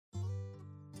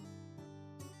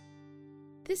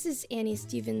This is Annie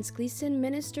Stevens Gleason,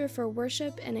 Minister for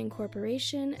Worship and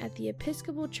Incorporation at the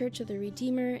Episcopal Church of the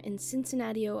Redeemer in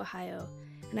Cincinnati, Ohio,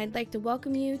 and I'd like to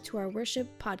welcome you to our worship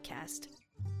podcast.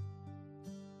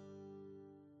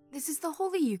 This is the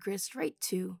Holy Eucharist, Rite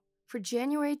 2, for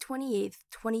January 28th,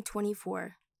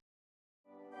 2024.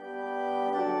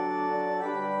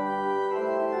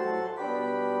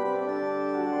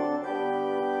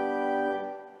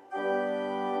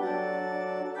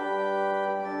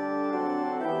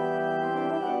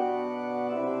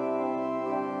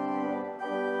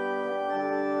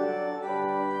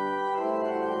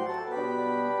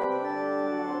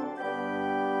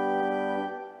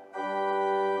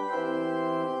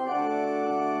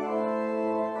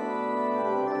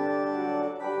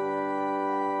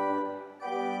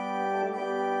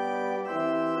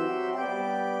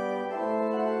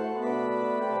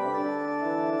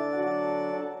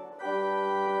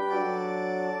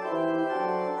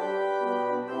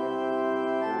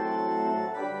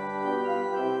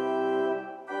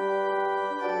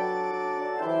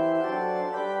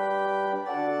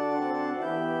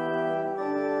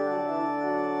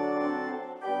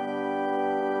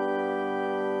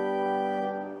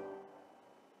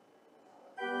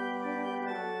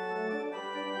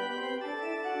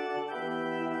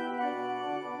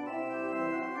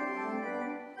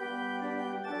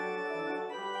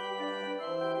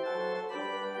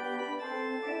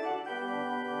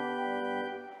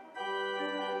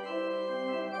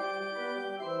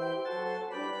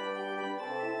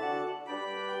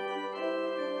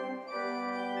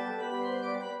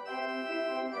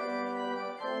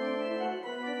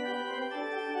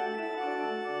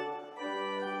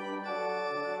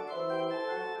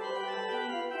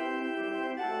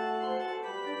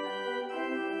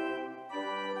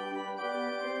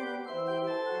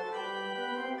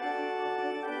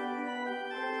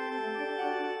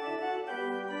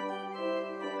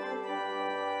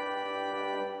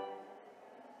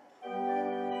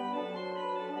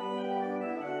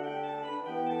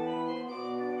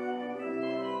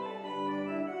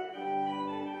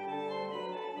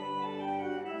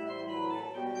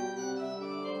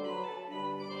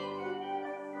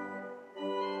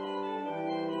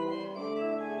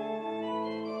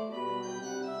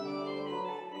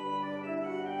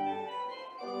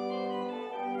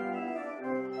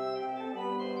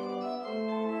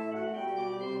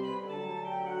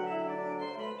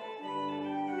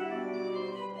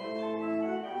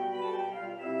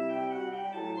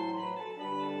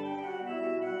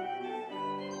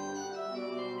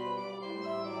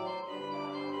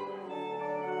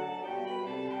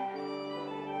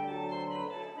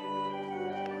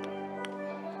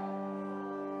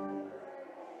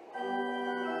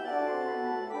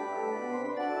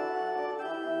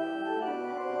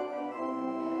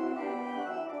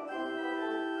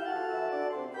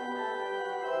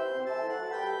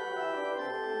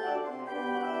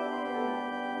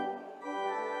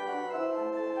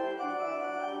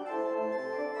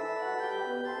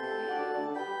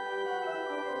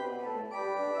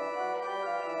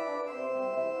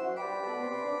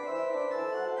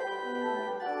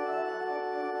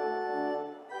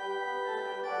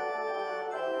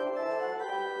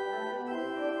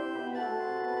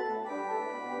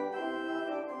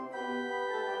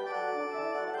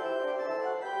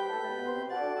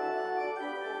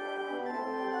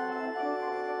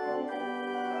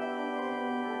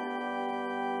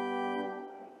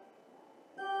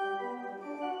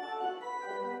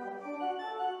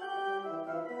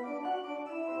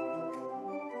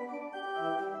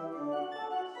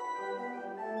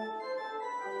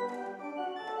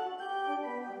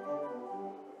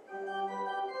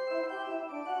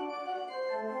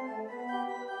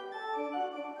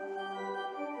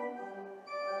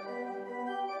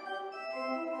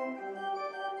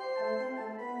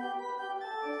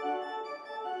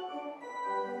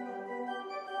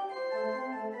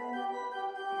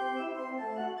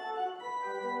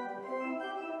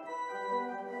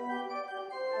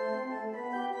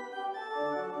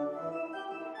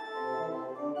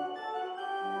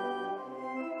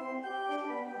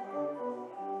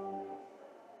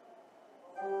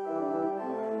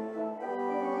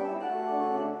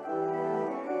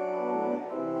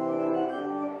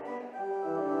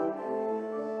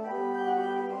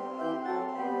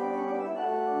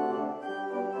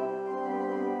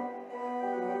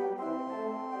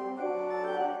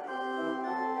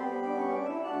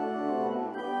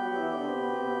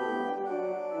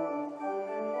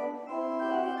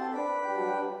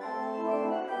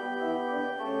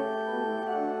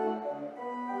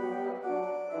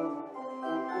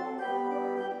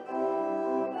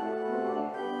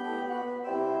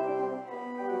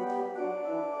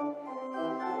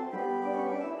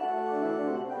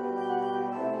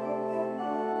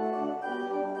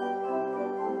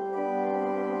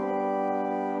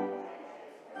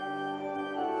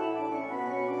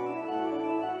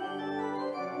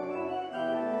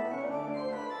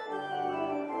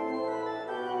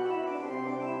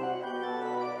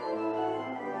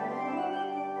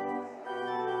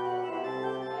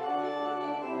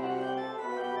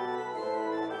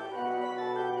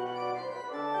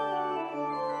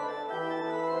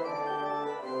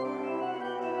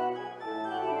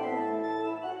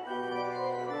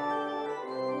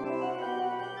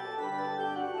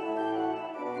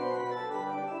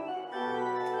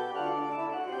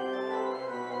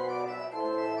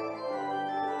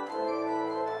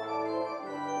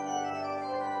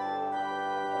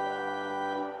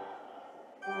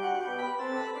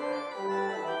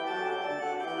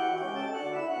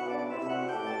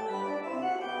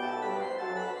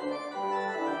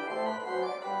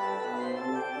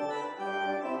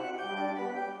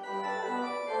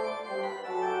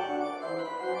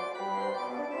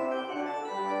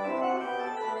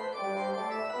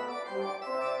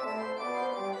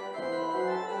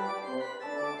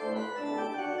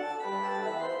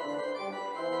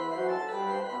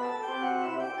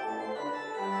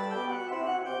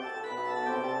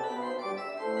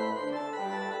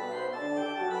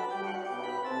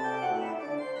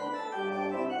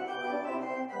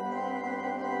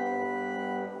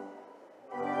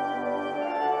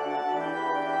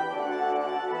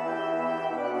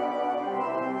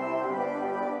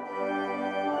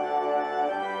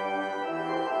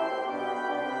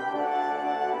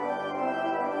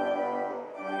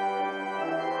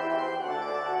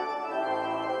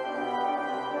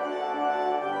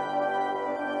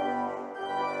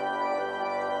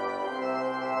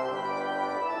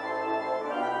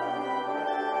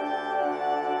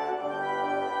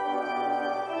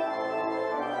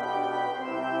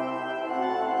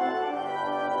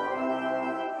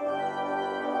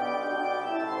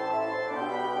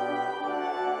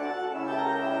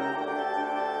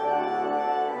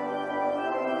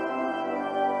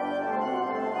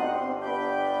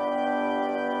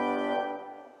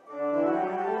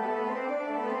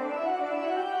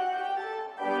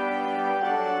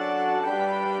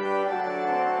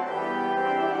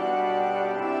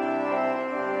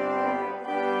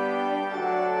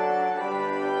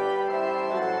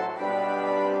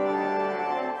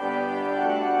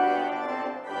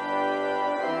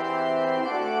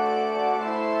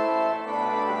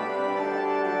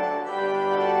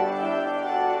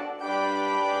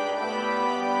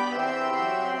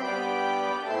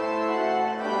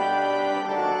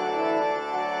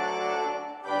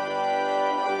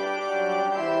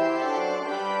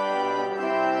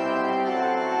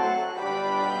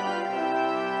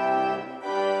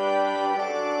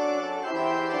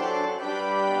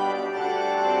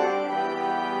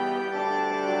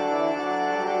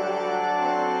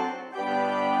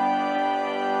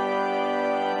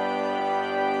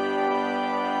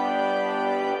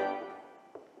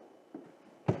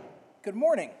 Good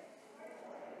morning.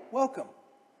 Welcome.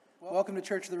 Welcome to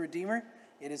Church of the Redeemer.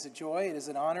 It is a joy, it is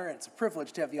an honor, and it's a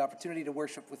privilege to have the opportunity to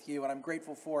worship with you, and I'm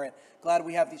grateful for it. Glad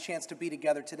we have the chance to be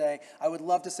together today. I would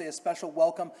love to say a special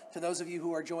welcome to those of you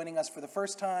who are joining us for the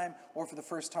first time or for the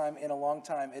first time in a long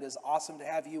time. It is awesome to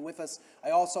have you with us.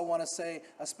 I also want to say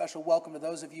a special welcome to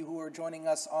those of you who are joining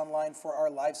us online for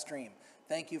our live stream.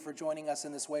 Thank you for joining us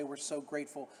in this way. We're so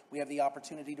grateful we have the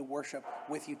opportunity to worship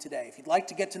with you today. If you'd like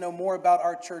to get to know more about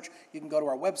our church, you can go to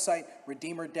our website,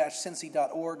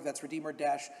 redeemer-cincy.org. That's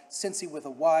redeemer-cincy with a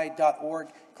y.org.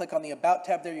 Click on the About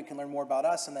tab there. You can learn more about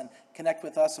us and then connect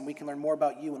with us, and we can learn more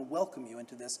about you and welcome you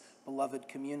into this beloved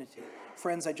community.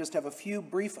 Friends, I just have a few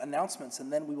brief announcements,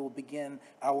 and then we will begin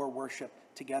our worship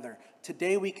together.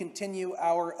 Today we continue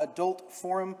our adult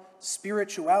forum,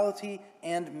 Spirituality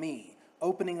and Me,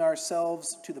 opening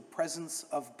ourselves to the presence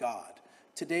of God.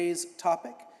 Today's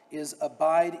topic is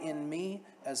Abide in Me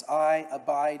as I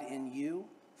abide in you,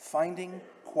 finding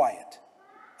quiet.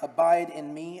 Abide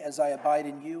in me as I abide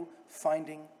in you,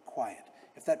 finding quiet.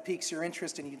 If that piques your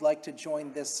interest and you'd like to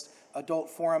join this adult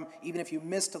forum, even if you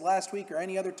missed last week or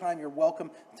any other time, you're welcome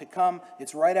to come.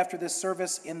 It's right after this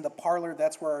service in the parlor.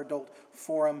 That's where our adult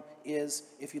forum is.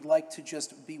 If you'd like to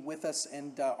just be with us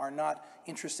and are not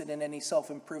interested in any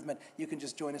self-improvement, you can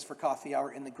just join us for coffee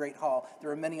hour in the Great Hall. There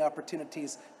are many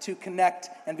opportunities to connect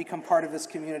and become part of this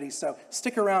community. So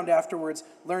stick around afterwards,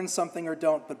 learn something or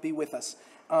don't, but be with us.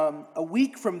 A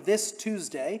week from this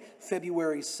Tuesday,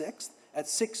 February 6th, at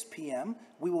 6 p.m.,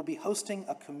 we will be hosting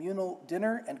a communal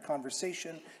dinner and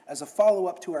conversation as a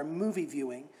follow-up to our movie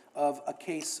viewing of A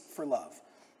Case for Love.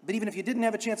 But even if you didn't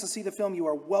have a chance to see the film, you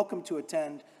are welcome to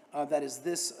attend.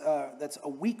 That's a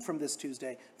week from this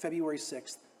Tuesday, February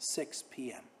 6th, 6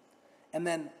 p.m. And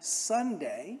then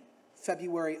Sunday,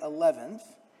 February 11th,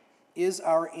 is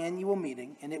our annual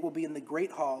meeting, and it will be in the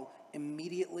Great Hall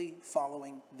immediately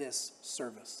following this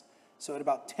service. So at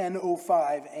about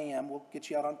 10:05 a.m., we'll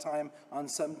get you out on time on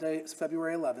Sunday,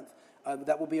 February 11th.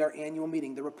 That will be our annual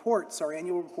meeting. Our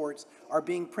annual reports, are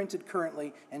being printed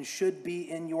currently and should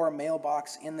be in your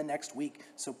mailbox in the next week.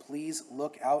 So please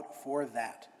look out for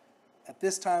that. At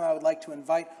this time, I would like to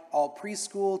invite all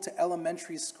preschool to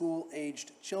elementary school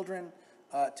aged children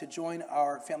to join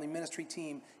our family ministry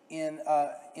team in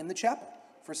the chapel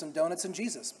for some donuts and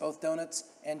Jesus. Both donuts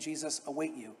and Jesus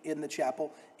await you in the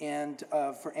chapel, and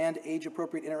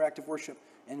age-appropriate interactive worship.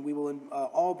 And we will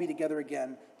all be together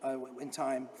again in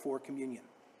time for communion.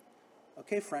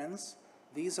 Okay, friends,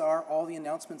 these are all the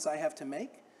announcements I have to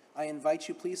make. I invite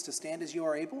you, please, to stand as you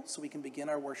are able so we can begin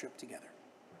our worship together.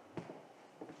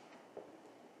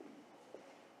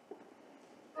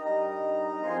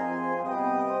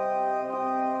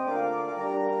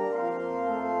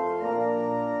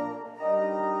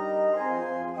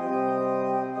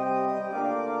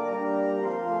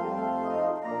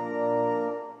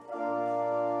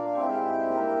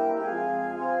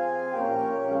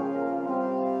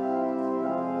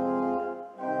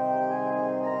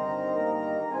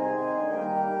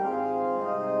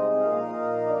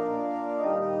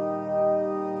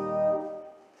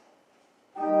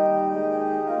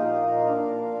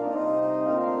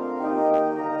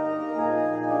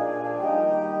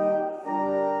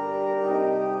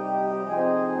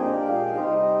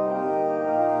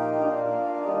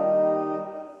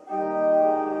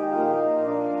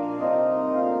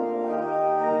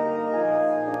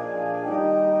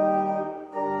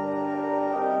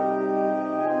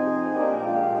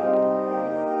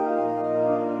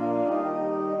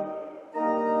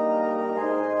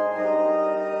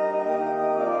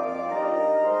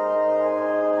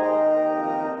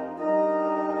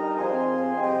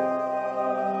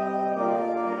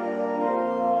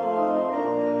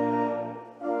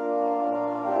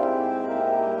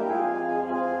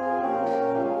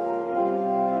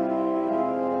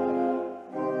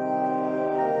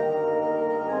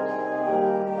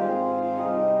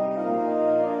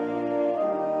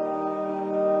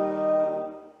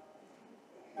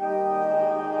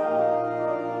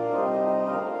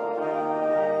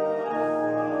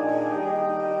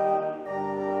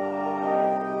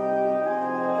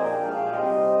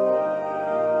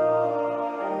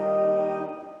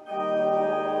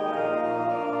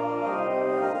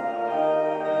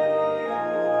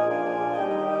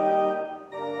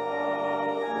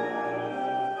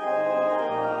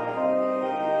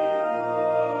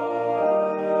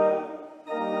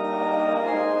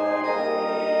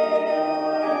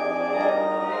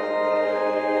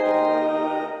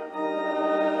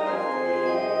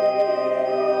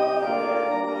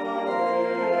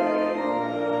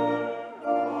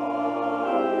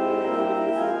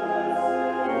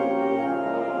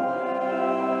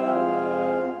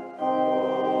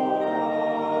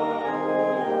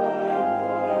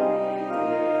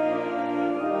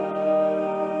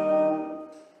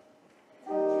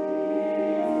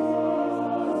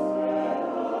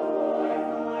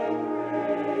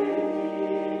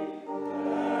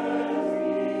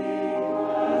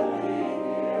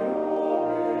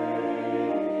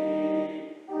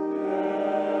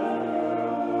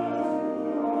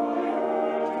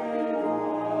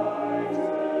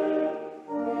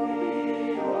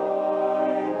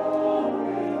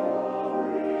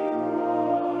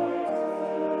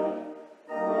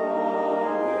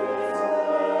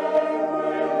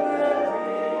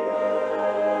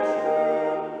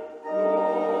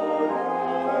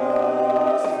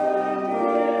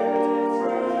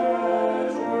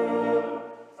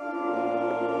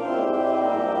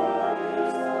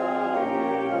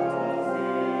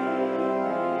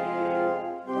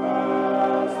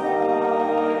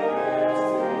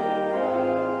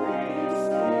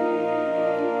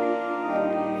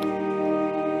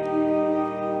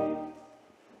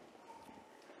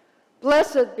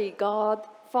 Blessed be God,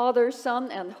 Father,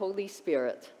 Son, and Holy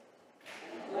Spirit.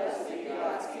 Blessed be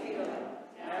God's kingdom,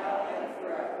 now and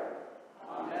forever.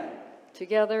 Amen.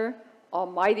 Together,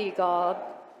 Almighty God,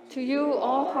 to you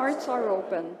all hearts are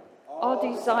open, all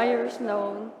desires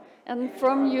known, and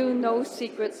from you no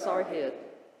secrets are hid.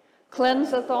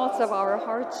 Cleanse the thoughts of our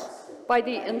hearts by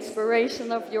the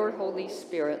inspiration of your Holy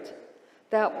Spirit,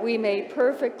 that we may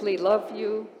perfectly love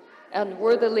you and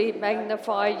worthily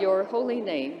magnify your holy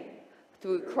name.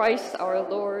 Through Christ our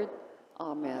Lord.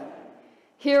 Amen.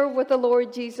 Hear what the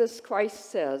Lord Jesus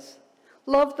Christ says.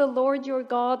 Love the Lord your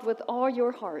God with all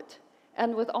your heart,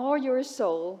 and with all your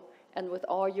soul, and with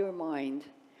all your mind.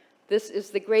 This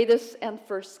is the greatest and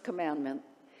first commandment.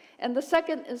 And the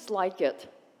second is like it.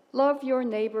 Love your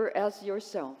neighbor as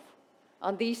yourself.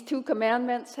 On these two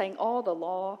commandments hang all the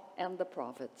law and the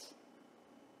prophets.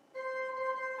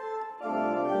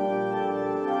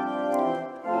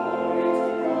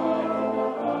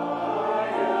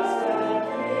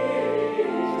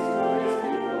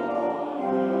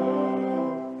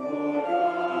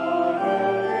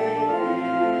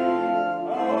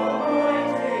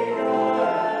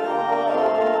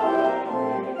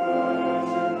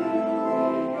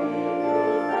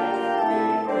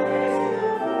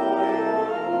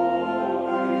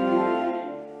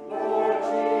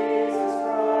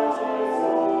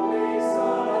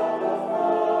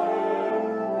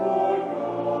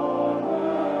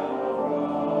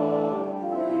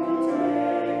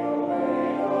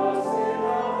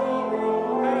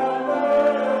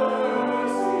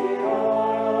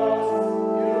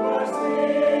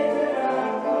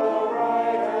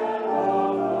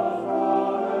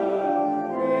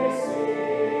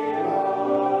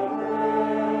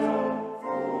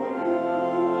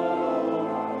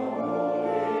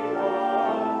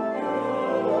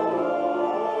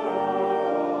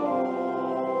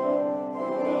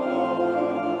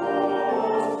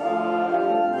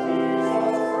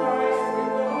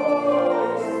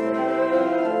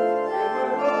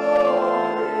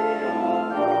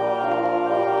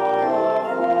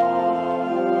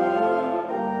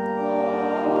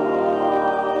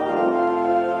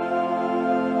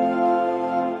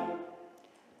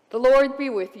 The Lord be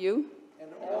with you.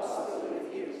 And also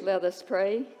with you. Let us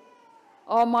pray.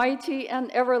 Almighty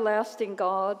and everlasting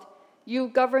God, you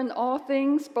govern all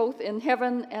things both in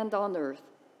heaven and on earth.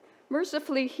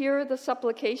 Mercifully hear the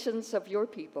supplications of your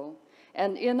people,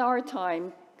 and in our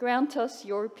time grant us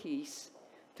your peace.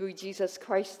 Through Jesus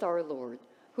Christ our Lord,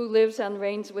 who lives and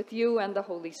reigns with you and the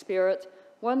Holy Spirit,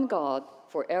 one God,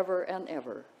 forever and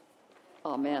ever.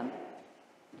 Amen.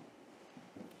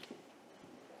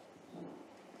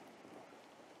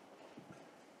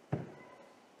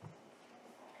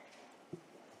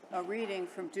 A reading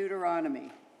from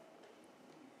Deuteronomy.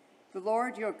 The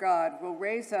Lord your God will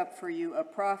raise up for you a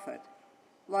prophet,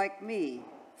 like me,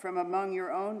 from among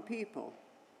your own people.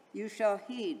 You shall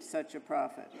heed such a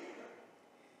prophet.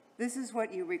 This is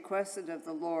what you requested of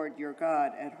the Lord your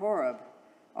God at Horeb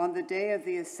on the day of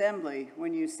the assembly,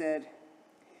 when you said,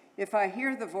 "If I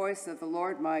hear the voice of the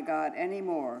Lord my God any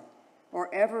more,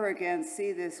 or ever again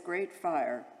see this great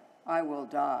fire, I will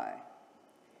die."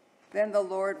 Then the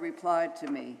Lord replied to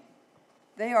me,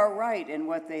 "They are right in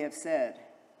what they have said.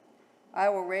 I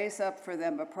will raise up for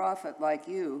them a prophet like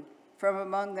you from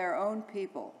among their own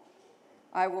people.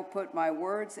 I will put my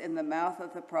words in the mouth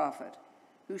of the prophet,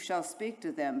 who shall speak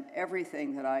to them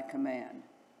everything that I command.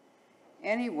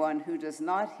 Anyone who does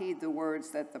not heed the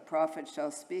words that the prophet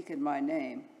shall speak in my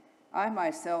name, I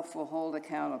myself will hold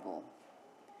accountable.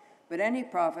 But any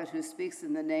prophet who speaks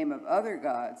in the name of other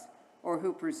gods, or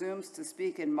who presumes to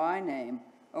speak in my name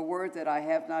a word that I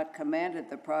have not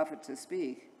commanded the prophet to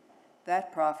speak,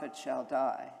 that prophet shall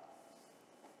die."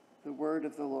 The word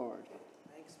of the Lord.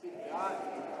 Thanks be to God.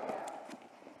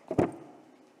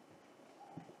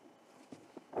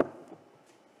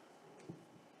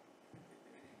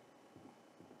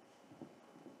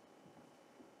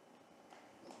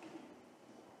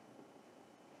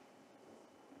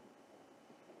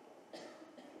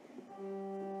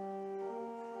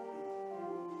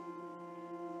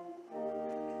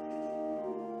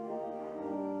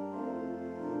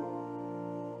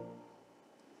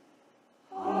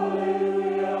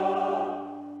 Hallelujah,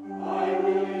 I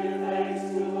will live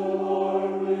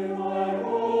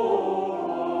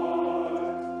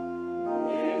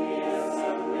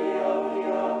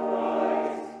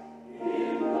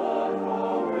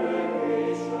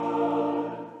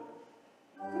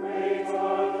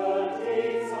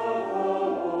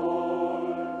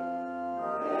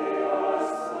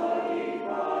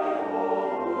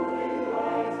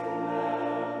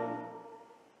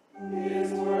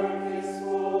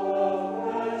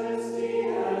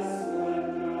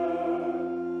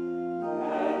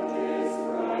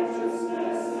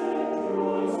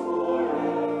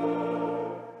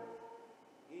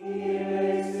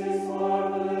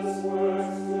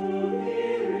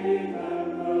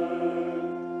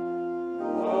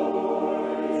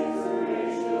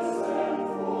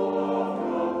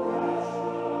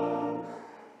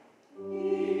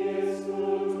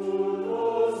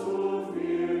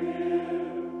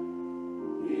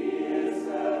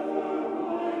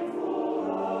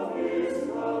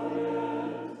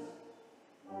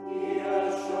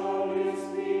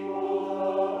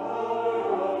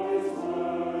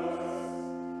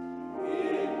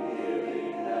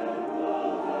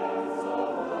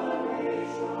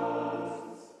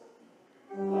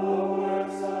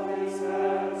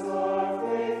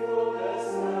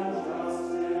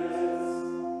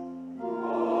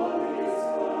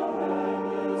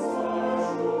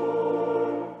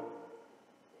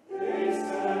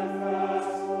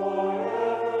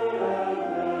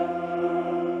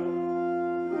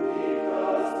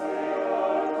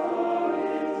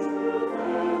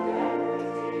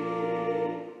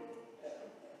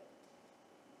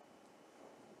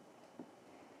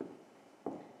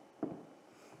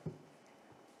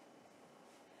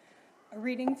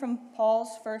reading from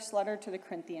Paul's first letter to the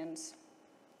Corinthians.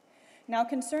 Now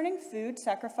concerning food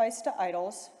sacrificed to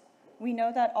idols, we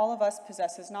know that all of us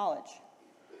possesses knowledge.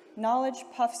 Knowledge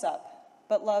puffs up,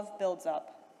 but love builds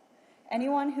up.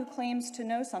 Anyone who claims to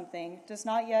know something does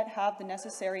not yet have the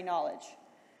necessary knowledge,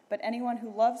 but anyone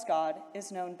who loves God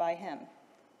is known by him.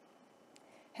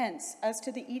 Hence, as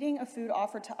to the eating of food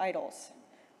offered to idols,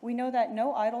 we know that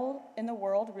no idol in the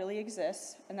world really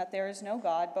exists, and that there is no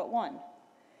God but one.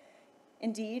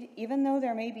 Indeed, even though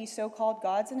there may be so-called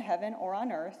gods in heaven or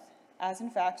on earth, as in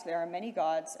fact there are many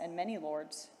gods and many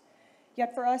lords,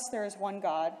 yet for us there is one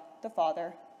God, the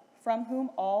Father, from whom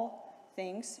all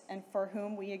things and for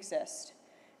whom we exist,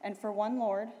 and for one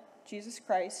Lord, Jesus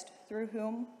Christ, through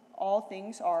whom all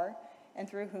things are and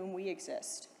through whom we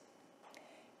exist.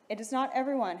 It is not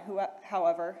everyone,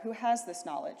 however, who has this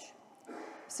knowledge.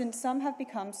 Since some have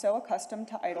become so accustomed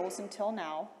to idols until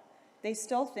now, they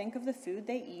still think of the food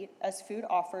they eat as food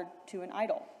offered to an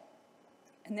idol,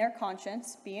 and their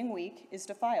conscience, being weak, is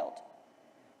defiled.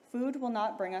 Food will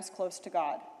not bring us close to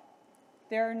God.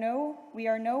 We are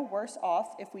no worse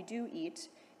off if we do eat,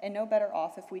 and no better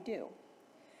off if we do.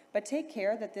 But take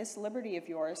care that this liberty of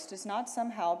yours does not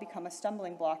somehow become a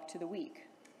stumbling block to the weak.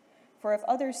 For if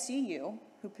others see you,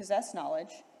 who possess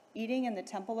knowledge, eating in the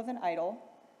temple of an idol,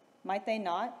 might they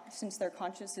not, since their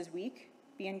conscience is weak,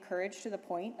 be encouraged to the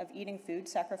point of eating food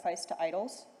sacrificed to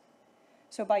idols?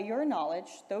 So by your knowledge,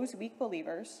 those weak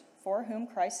believers, for whom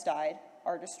Christ died,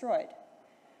 are destroyed.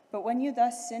 But when you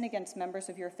thus sin against members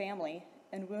of your family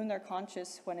and wound their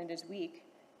conscience when it is weak,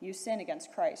 you sin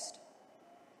against Christ.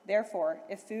 Therefore,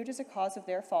 if food is a cause of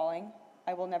their falling,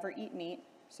 I will never eat meat,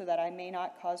 so that I may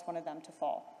not cause one of them to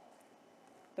fall.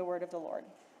 The word of the Lord.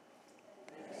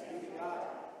 Thanks be to God.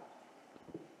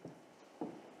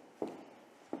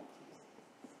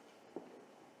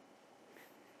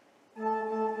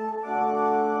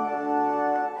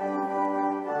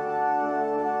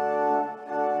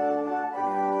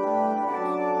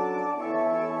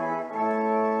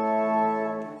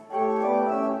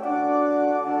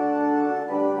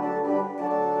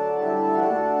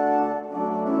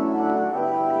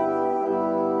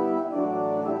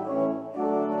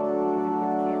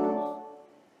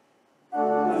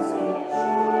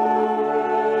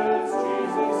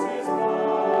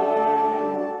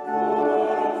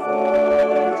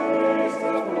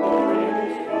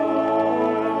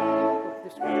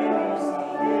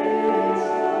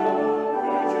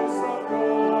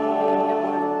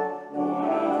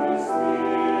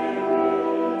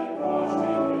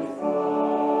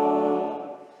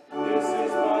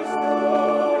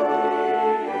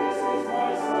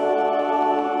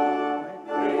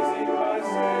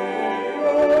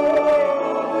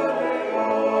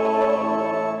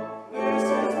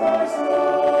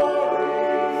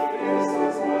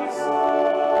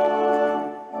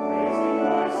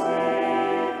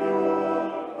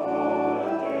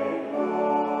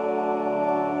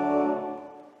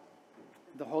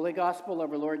 Gospel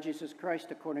of our Lord Jesus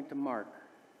Christ according to Mark.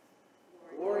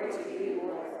 Glory to you,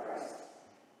 Lord Christ.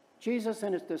 Jesus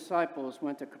and his disciples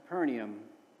went to Capernaum,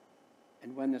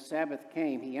 and when the Sabbath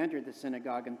came, he entered the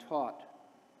synagogue and taught.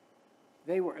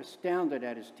 They were astounded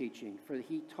at his teaching, for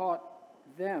he taught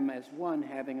them as one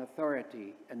having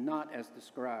authority, and not as the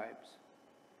scribes.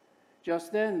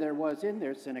 Just then there was in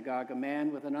their synagogue a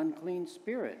man with an unclean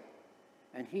spirit,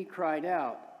 and he cried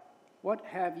out, "What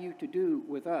have you to do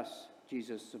with us,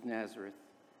 Jesus of Nazareth?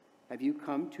 Have you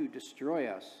come to destroy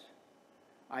us?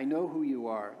 I know who you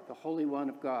are, the Holy One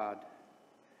of God."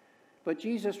 But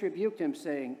Jesus rebuked him,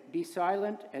 saying, "Be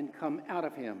silent and come out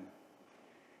of him."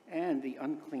 And the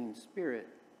unclean spirit,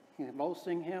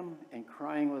 convulsing him and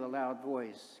crying with a loud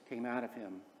voice, came out of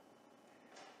him.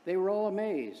 They were all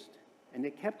amazed, and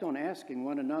they kept on asking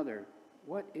one another,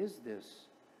 "What is this?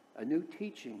 A new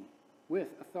teaching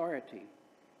with authority.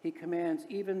 He commands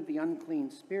even the unclean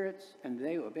spirits, and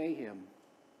they obey him."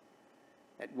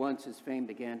 At once his fame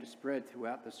began to spread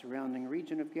throughout the surrounding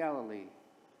region of Galilee.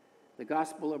 The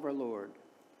Gospel of our Lord.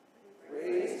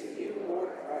 Praise to you,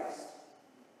 Lord Christ.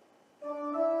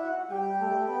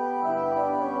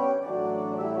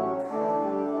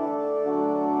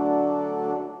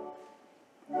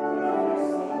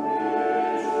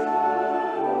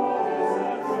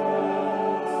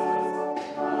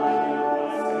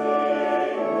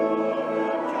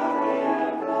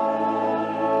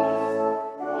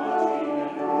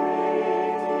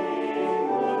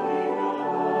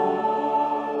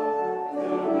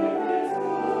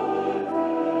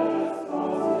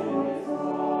 His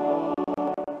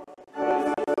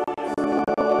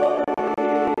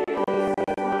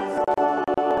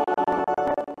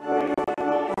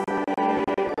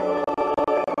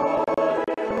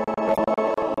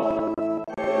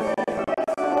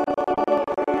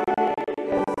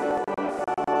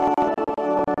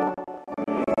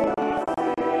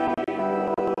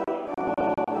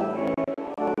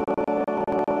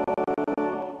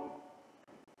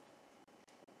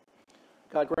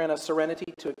God, grant us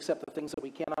serenity to accept the things that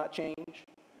we cannot change,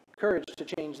 courage to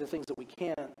change the things that we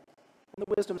can, and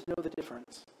the wisdom to know the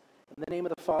difference. In the name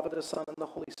of the Father, the Son, and the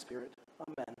Holy Spirit.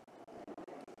 Amen.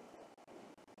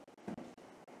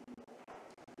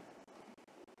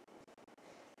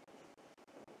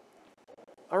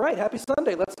 All right, happy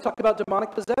Sunday. Let's talk about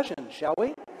demonic possession, shall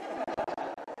we?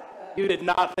 You did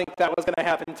not think that was going to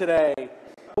happen today.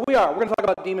 But we are. We're going to talk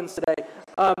about demons today.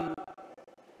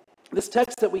 This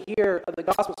text that we hear, the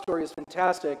gospel story, is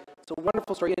fantastic. It's a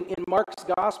wonderful story. In Mark's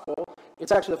gospel,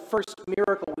 it's actually the first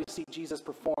miracle we see Jesus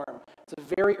perform. It's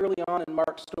very early on in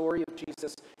Mark's story of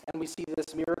Jesus, and we see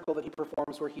this miracle that he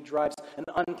performs where he drives an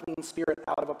unclean spirit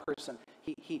out of a person.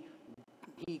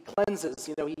 He cleanses,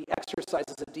 he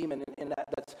exorcises a demon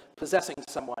that's possessing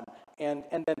someone. And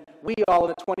then we all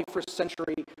in the 21st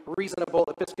century, reasonable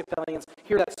Episcopalians,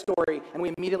 hear that story, and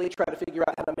we immediately try to figure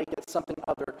out how to make it something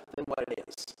other than what it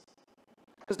is.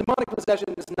 Because demonic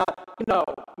possession is not,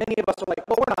 many of us are like,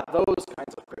 well, we're not those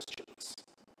kinds of Christians,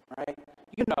 right?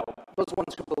 Those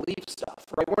ones who believe stuff,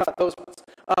 right? We're not those ones.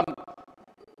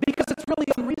 Because it's really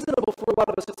unreasonable for a lot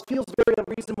of us. It feels very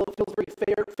unreasonable. It feels very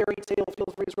fairy tale. It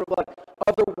feels very sort of like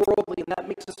otherworldly, and that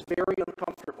makes us very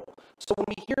uncomfortable. So when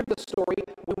we hear the story,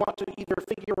 we want to either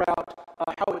figure out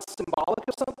how it's symbolic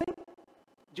of something,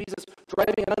 Jesus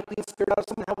driving an unclean spirit out of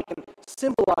someone, how we can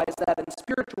symbolize that and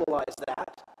spiritualize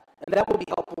that, and that will be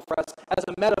helpful for us as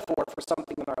a metaphor for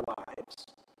something in our lives.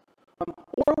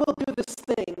 Or we'll do this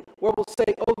thing where we'll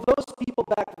say, oh, those people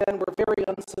back then were very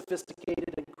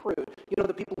unsophisticated and crude.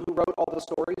 The people who wrote all the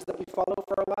stories that we follow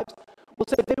for our lives, we'll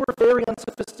say they were very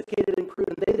unsophisticated and crude,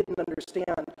 and they didn't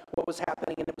understand what was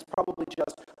happening, and it was probably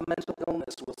just a mental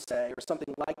illness, we'll say, or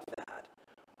something like that.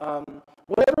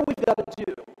 Whatever we've got to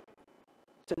do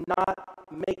to not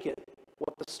make it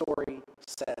what the story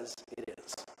says it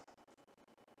is.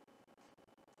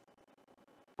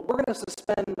 But we're going to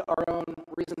suspend our own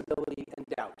reasonability and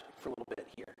doubt for a little bit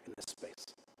here in this space.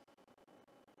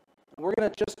 And we're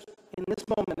going to just, in this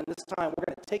moment, in this time, we're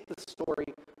going to take the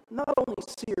story not only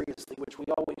seriously, which we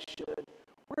always should,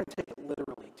 we're going to take it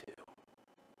literally too.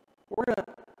 We're going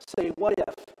to say, what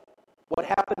if what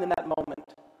happened in that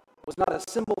moment was not a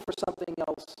symbol for something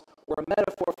else, or a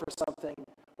metaphor for something,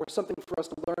 or something for us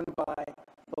to learn by,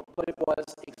 but it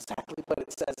was exactly what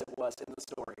it says it was in the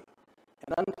story.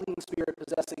 An unclean spirit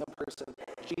possessing a person,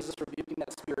 Jesus rebuking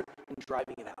that spirit and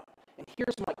driving it out. And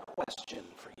here's my question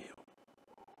for you.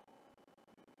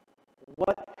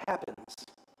 What happens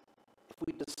if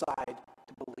we decide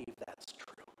to believe that's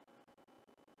true?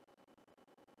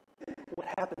 What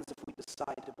happens if we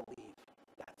decide to believe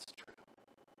that's true?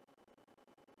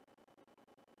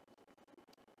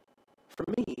 For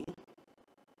me,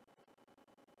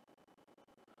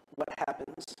 what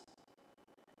happens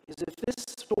is if this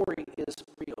story is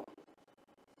real,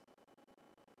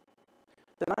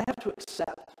 then I have to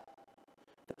accept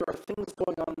that there are things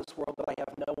going on in this world that I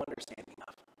have no understanding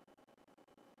of.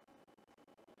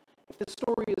 If this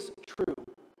story is true,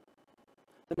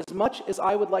 then as much as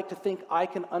I would like to think I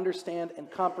can understand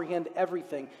and comprehend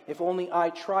everything, if only I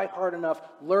try hard enough,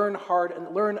 learn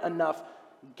enough,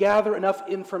 gather enough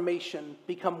information,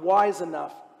 become wise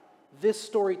enough, this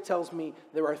story tells me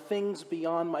there are things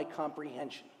beyond my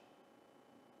comprehension.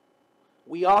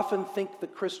 We often think the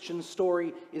Christian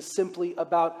story is simply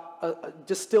about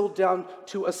distilled down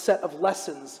to a set of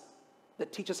lessons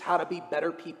that teach us how to be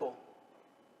better people.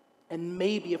 And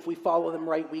maybe if we follow them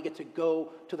right, we get to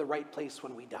go to the right place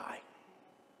when we die.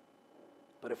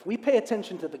 But if we pay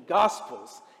attention to the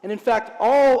Gospels, and in fact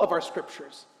all of our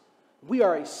scriptures, we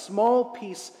are a small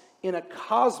piece in a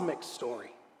cosmic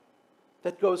story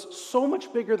that goes so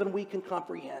much bigger than we can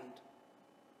comprehend.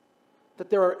 That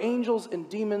there are angels and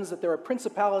demons, that there are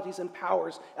principalities and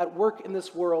powers at work in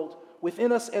this world,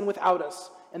 within us and without us,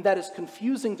 and that is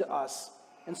confusing to us.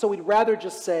 And so we'd rather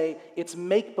just say, it's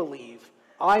make-believe.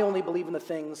 I only believe in the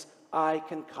things I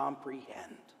can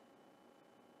comprehend.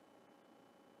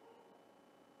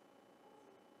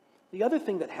 The other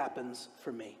thing that happens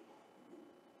for me,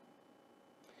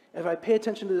 if I pay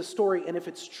attention to this story and if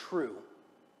it's true,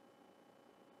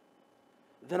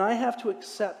 then I have to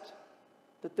accept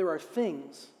that there are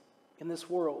things in this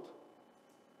world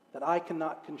that I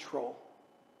cannot control.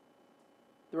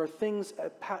 There are things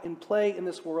in play in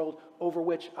this world over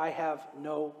which I have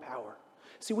no power.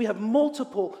 See, we have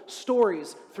multiple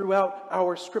stories throughout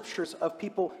our scriptures of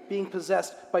people being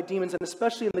possessed by demons, and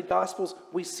especially in the Gospels,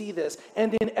 we see this.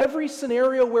 And in every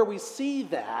scenario where we see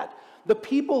that, the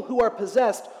people who are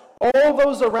possessed, all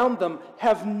those around them,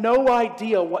 have no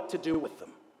idea what to do with them.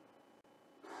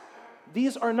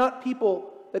 These are not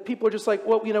people that people are just like,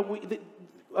 well,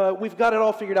 we've got it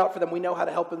all figured out for them. We know how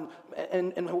to help them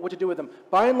and what to do with them.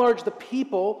 By and large, the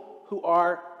people who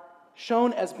are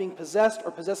shown as being possessed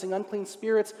or possessing unclean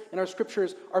spirits in our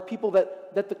scriptures are people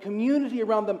that the community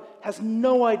around them has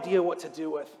no idea what to do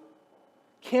with,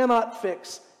 cannot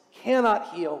fix,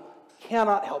 cannot heal,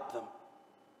 cannot help them.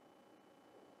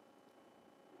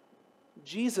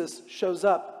 Jesus shows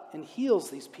up and heals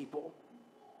these people,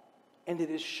 and it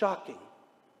is shocking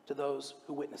to those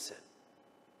who witness it.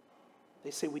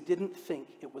 They say, we didn't think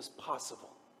it was possible.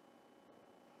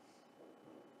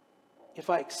 If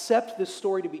I accept this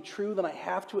story to be true, then I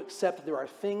have to accept that there are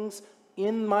things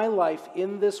in my life,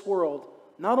 in this world,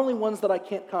 not only ones that I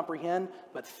can't comprehend,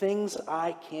 but things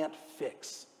I can't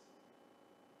fix.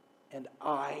 And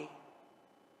I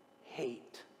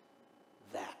hate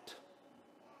that.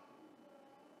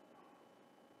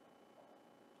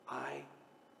 I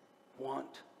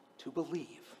want to believe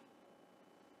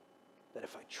that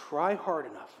if I try hard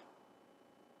enough,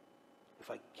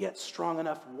 if I get strong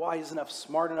enough, wise enough,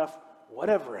 smart enough,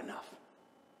 whatever enough,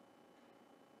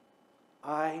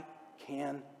 I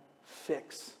can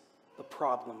fix the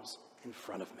problems in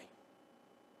front of me.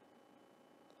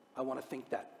 I want to think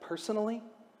that personally,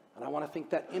 and I want to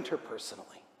think that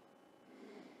interpersonally.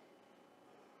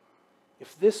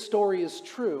 If this story is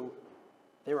true,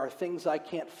 there are things I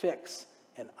can't fix,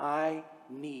 and I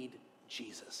need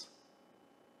Jesus.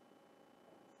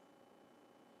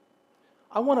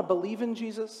 I want to believe in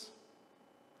Jesus.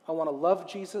 I want to love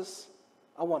Jesus.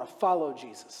 I want to follow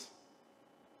Jesus.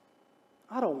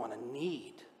 I don't want to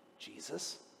need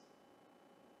Jesus.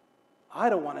 I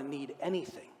don't want to need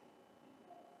anything.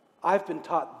 I've been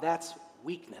taught that's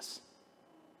weakness.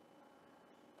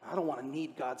 I don't want to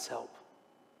need God's help.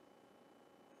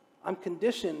 I'm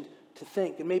conditioned to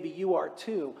think, and maybe you are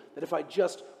too, that if I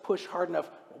just push hard enough,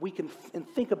 we can and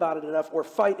think about it enough, or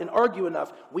fight and argue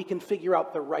enough, we can figure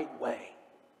out the right way.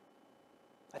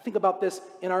 I think about this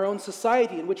in our own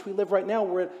society in which we live right now.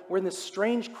 We're in this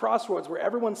strange crossroads where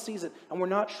everyone sees it and we're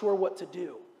not sure what to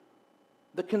do.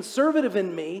 The conservative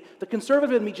in me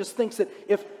just thinks that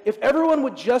if everyone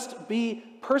would just be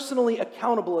personally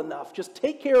accountable enough, just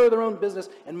take care of their own business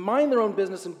and mind their own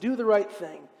business and do the right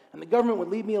thing, and the government would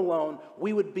leave me alone,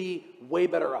 we would be way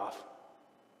better off.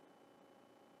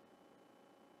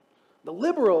 The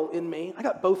liberal in me, I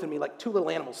got both in me, like two little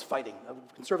animals fighting,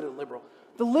 conservative and liberal.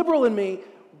 The liberal in me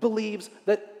believes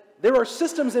that there are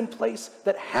systems in place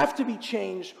that have to be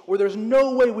changed, or there's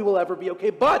no way we will ever be okay.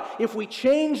 But if we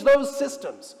change those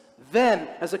systems, then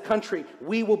as a country,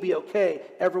 we will be okay.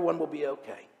 Everyone will be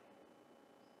okay.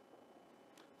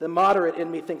 The moderate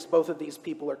in me thinks both of these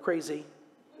people are crazy.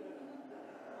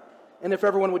 And if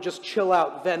everyone would just chill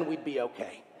out, then we'd be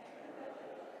okay.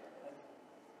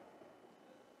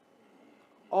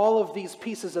 All of these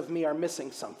pieces of me are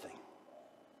missing something.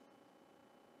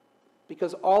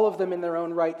 Because all of them in their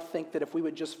own right think that if we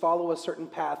would just follow a certain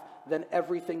path, then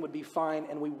everything would be fine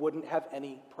and we wouldn't have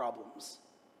any problems.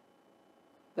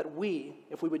 That we,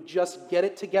 if we would just get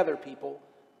it together, people,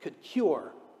 could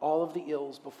cure all of the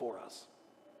ills before us.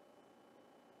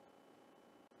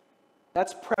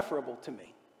 That's preferable to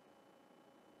me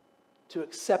to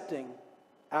accepting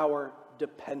our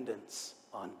dependence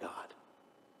on God.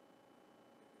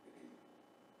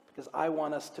 Because I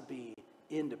want us to be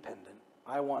independent.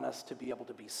 I want us to be able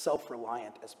to be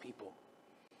self-reliant as people.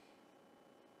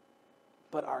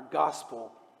 But our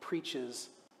gospel preaches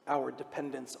our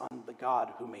dependence on the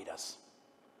God who made us.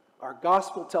 Our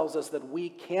gospel tells us that we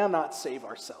cannot save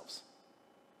ourselves,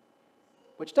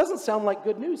 which doesn't sound like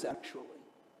good news, actually.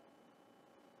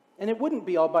 And it wouldn't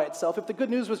be all by itself. If the good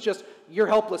news was just, you're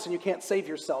helpless and you can't save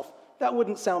yourself, that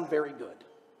wouldn't sound very good.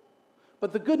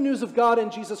 But the good news of God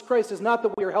in Jesus Christ is not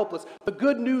that we are helpless. The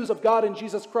good news of God in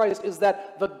Jesus Christ is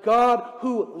that the God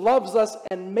who loves us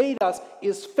and made us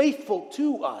is faithful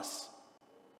to us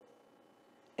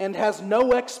and has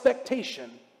no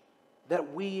expectation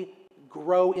that we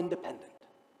grow independent.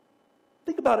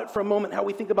 Think about it for a moment, how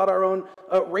we think about our own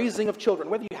raising of children,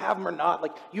 whether you have them or not.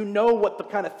 Like, you know what the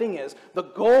kind of thing is. The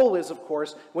goal is, of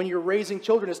course, when you're raising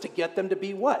children, is to get them to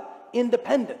be what?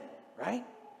 Independent, right?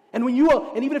 And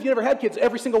even if you never had kids,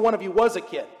 every single one of you was a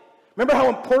kid. Remember how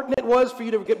important it was for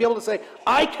you to be able to say,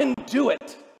 I can do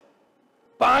it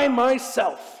by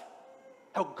myself.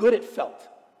 How good it felt,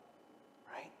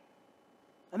 right?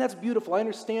 And that's beautiful. I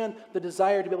understand the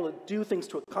desire to be able to do things,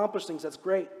 to accomplish things. That's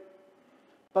great.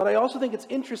 But I also think it's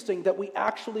interesting that we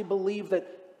actually believe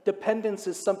that dependence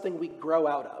is something we grow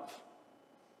out of.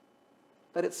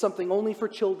 That it's something only for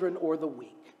children or the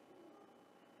weak.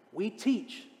 We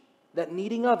teach that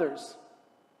needing others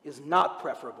is not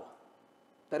preferable,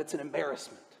 that it's an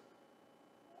embarrassment.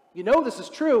 You know this is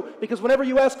true because whenever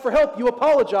you ask for help, you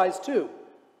apologize too.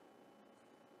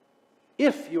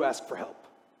 If you ask for help,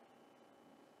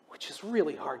 which is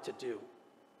really hard to do.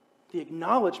 The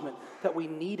acknowledgement that we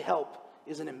need help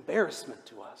is an embarrassment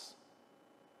to us.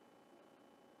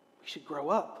 We should grow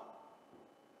up.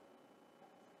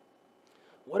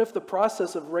 What if the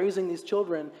process of raising these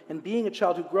children and being a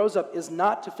child who grows up is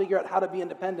not to figure out how to be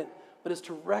independent, but is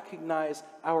to recognize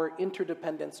our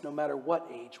interdependence no matter what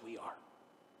age we are?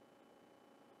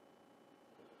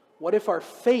 What if our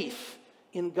faith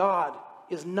in God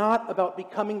is not about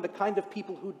becoming the kind of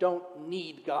people who don't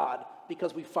need God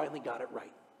because we finally got it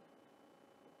right?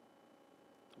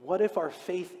 What if our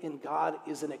faith in God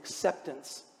is an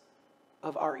acceptance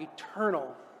of our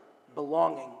eternal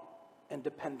belonging and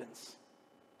dependence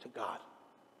to God?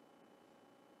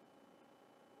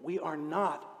 We are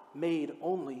not made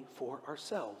only for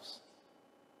ourselves.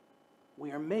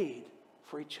 We are made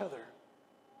for each other.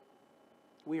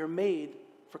 We are made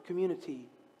for community,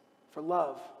 for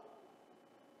love.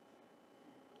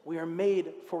 We are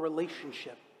made for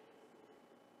relationship.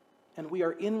 And we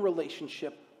are in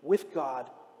relationship with God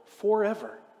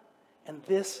forever. And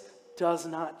this does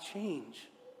not change.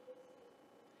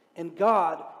 And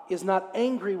God is not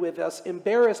angry with us,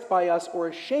 embarrassed by us, or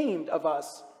ashamed of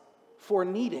us for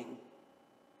needing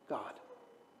God.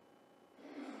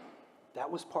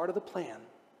 That was part of the plan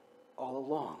all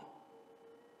along.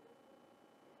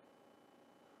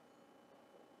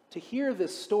 To hear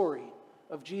this story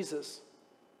of Jesus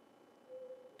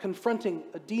confronting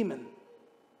a demon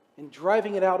and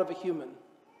driving it out of a human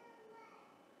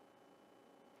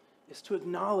is to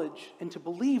acknowledge and to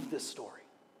believe this story,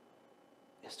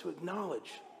 is to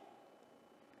acknowledge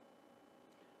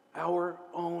our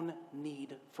own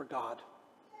need for God,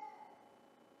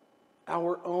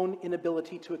 our own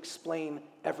inability to explain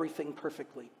everything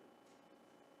perfectly,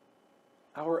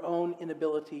 our own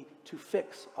inability to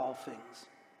fix all things.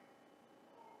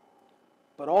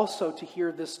 But also to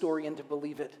hear this story and to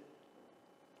believe it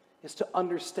is to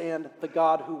understand the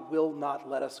God who will not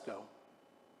let us go.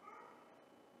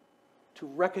 To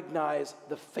recognize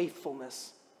the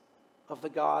faithfulness of the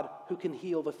God who can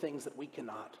heal the things that we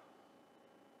cannot.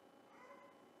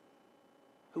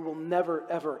 Who will never,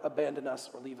 ever abandon us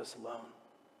or leave us alone.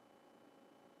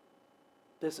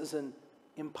 This is an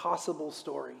impossible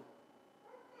story.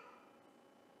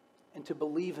 And to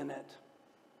believe in it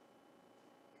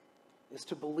is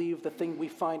to believe the thing we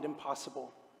find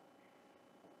impossible,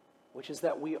 which is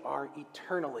that we are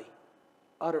eternally,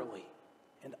 utterly,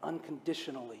 and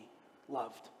unconditionally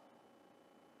loved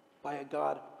by a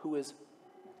God who is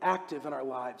active in our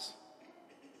lives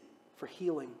for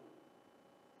healing,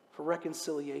 for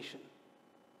reconciliation,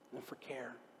 and for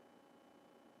care.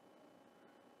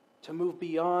 To move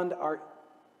beyond our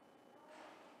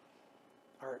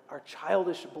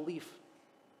childish belief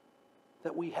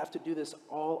that we have to do this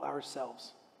all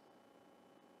ourselves,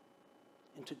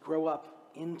 and to grow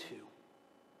up into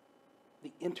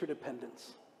the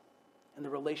interdependence and the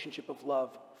relationship of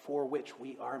love for which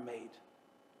we are made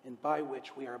and by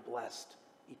which we are blessed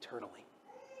eternally.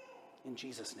 In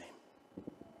Jesus' name.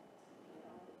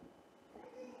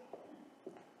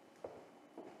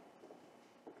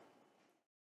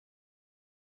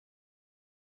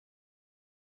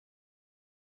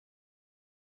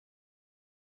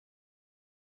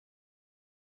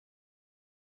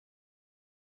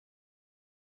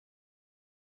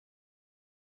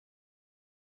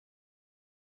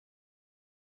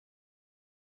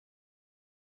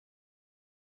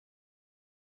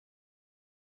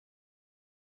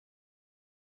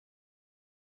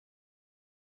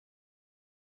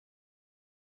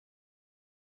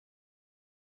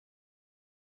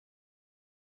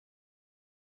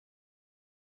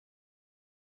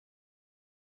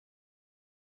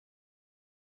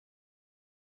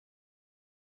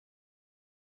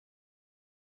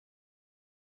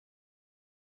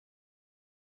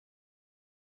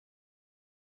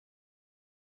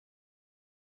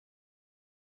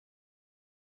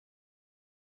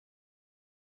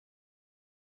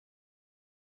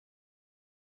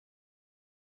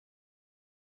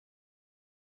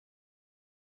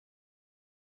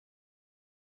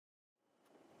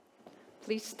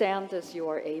 Please stand as you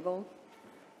are able.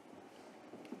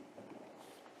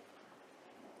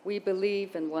 We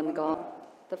believe in one God,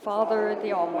 the Father,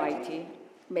 the Almighty,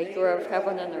 maker of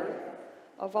heaven and earth,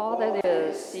 of all that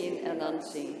is seen and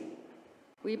unseen.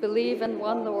 We believe in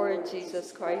one Lord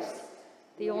Jesus Christ,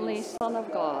 the only Son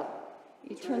of God,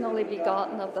 eternally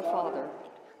begotten of the Father,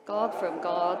 God from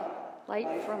God,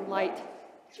 light from light,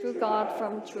 true God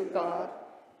from true God,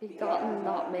 begotten,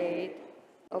 not made,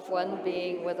 of one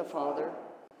being with the Father,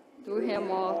 Through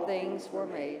him all things were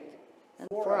made, and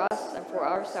for us and for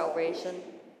our salvation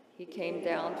he came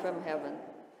down from heaven.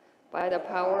 By the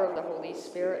power of the Holy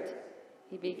Spirit,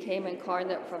 he became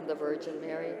incarnate from the Virgin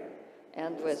Mary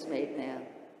and was made man.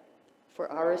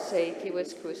 For our sake he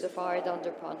was crucified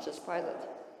under Pontius Pilate.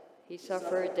 He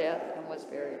suffered death and was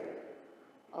buried.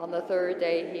 On the third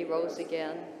day he rose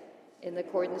again, in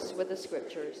accordance with the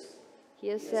Scriptures. He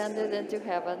ascended into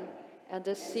heaven and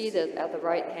is seated at the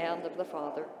right hand of the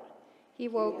Father. He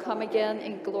will come again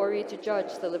in glory to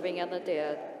judge the living and the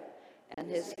dead, and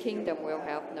his kingdom will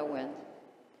have no end.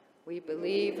 We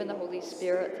believe in the Holy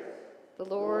Spirit, the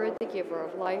Lord, the giver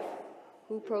of life,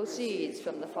 who proceeds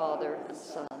from the Father and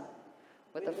Son.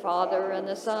 With the Father and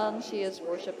the Son she is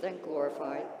worshipped and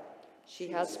glorified. She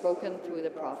has spoken through the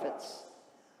prophets.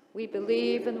 We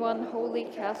believe in one holy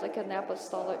Catholic and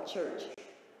Apostolic Church.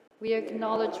 We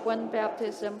acknowledge one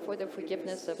baptism for the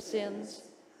forgiveness of sins.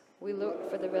 We look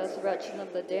for the resurrection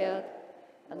of the dead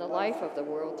and the life of the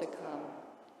world to come.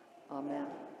 Amen.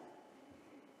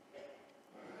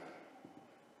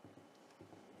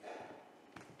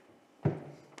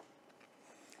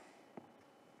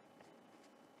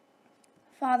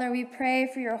 Father, we pray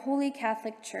for your holy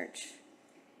Catholic Church.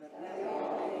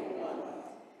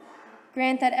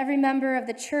 Grant that every member of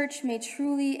the Church may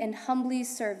truly and humbly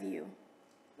serve you.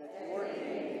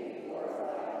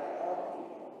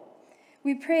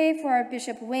 We pray for our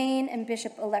Bishop Wayne and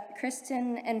Bishop-elect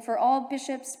Kristen, and for all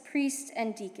bishops, priests,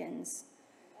 and deacons.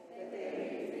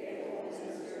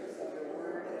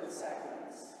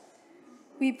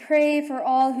 We pray for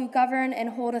all who govern and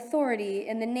hold authority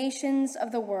in the nations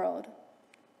of the world.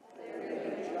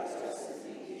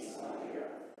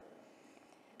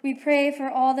 We pray for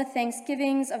all the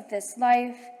thanksgivings of this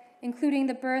life, including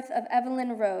the birth of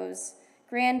Evelyn Rose,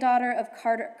 granddaughter of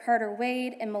Carter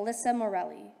Wade and Melissa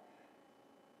Morelli.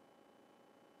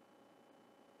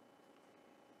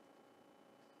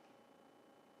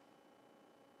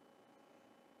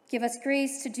 Give us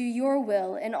grace to do your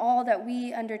will in all that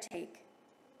we undertake.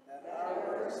 That our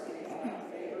works may find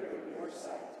favor in your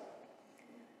sight.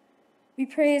 We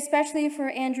pray especially for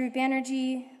Andrew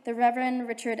Banerjee, the Reverend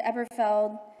Richard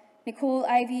Eberfeld, Nicole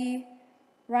Ivy,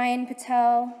 Ryan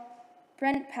Patel,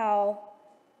 Brent Powell,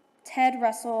 Ted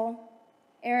Russell,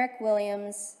 Eric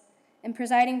Williams, and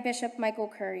Presiding Bishop Michael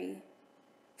Curry,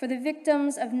 for the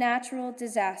victims of natural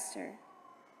disaster,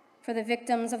 for the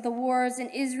victims of the wars in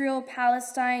Israel,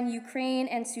 Palestine, Ukraine,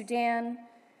 and Sudan,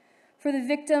 for the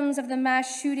victims of the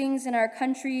mass shootings in our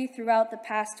country throughout the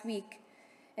past week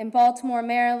in Baltimore,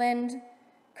 Maryland,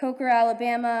 Coker,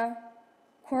 Alabama,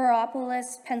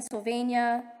 Coraopolis,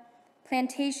 Pennsylvania,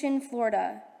 Plantation,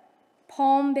 Florida,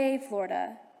 Palm Bay,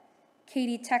 Florida,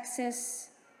 Katy, Texas,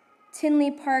 Tinley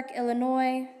Park,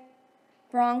 Illinois,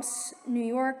 Bronx, New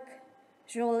York,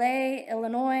 Joliet,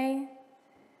 Illinois,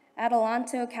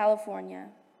 Adelanto, California.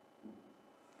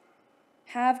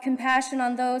 Have compassion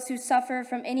on those who suffer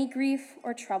from any grief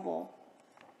or trouble.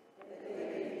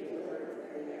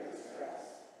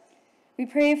 We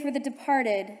pray for the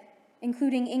departed,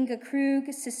 including Inga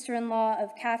Krug, sister-in-law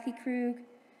of Kathy Krug,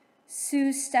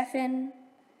 Sue Steffen,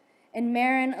 and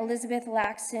Maren Elizabeth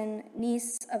Laxon,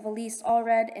 niece of Elise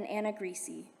Allred and Anna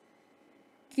Greasy.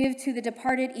 Give to the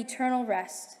departed eternal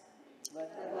rest.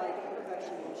 Let the light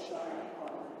perpetual shine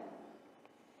upon them.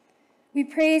 We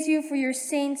praise you for your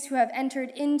saints who have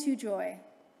entered into joy.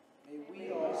 May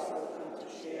we also come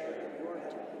to share in your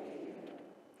heavenly kingdom.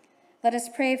 Let us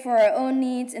pray for our own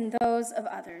needs and those of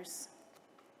others.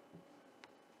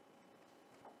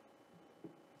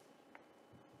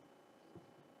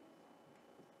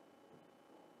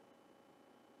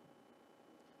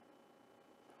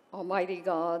 Almighty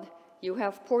God, you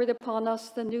have poured upon us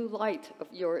the new light of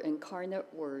your incarnate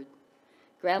word.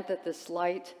 Grant that this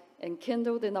light,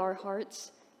 enkindled in our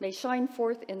hearts, may shine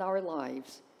forth in our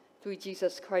lives, through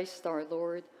Jesus Christ our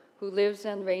Lord, who lives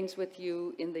and reigns with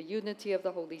you in the unity of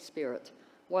the Holy Spirit,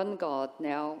 one God,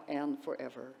 now and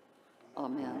forever.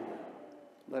 Amen.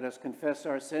 Let us confess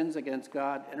our sins against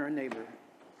God and our neighbor.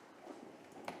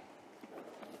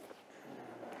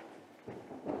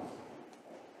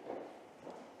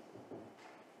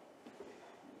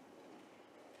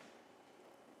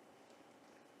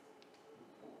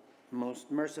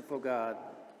 Most merciful God,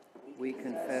 we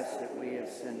confess that we have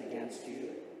sinned against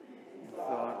you in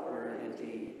thought, word, and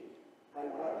deed. By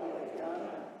what we have done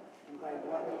and by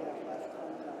what we have left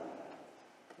undone.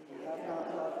 We have not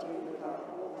loved you with our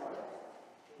whole heart.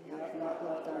 We have not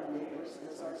loved our neighbors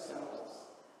as ourselves.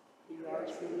 We are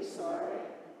truly sorry.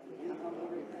 We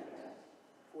humbly repent.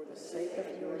 For the sake of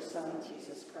your Son,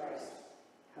 Jesus Christ,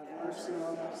 have mercy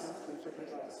on us and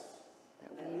forgive us.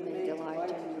 that we may delight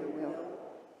in your will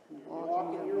and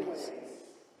walk in your ways,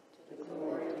 to the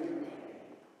glory of your name.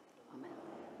 Amen.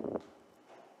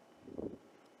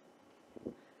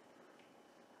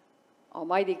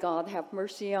 Almighty God, have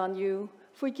mercy on you,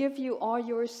 forgive you all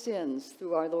your sins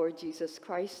through our Lord Jesus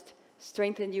Christ,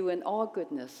 strengthen you in all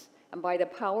goodness, and by the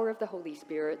power of the Holy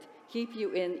Spirit, keep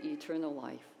you in eternal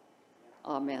life.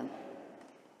 Amen.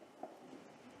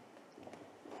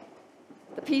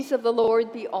 The peace of the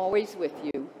Lord be always with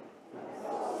you.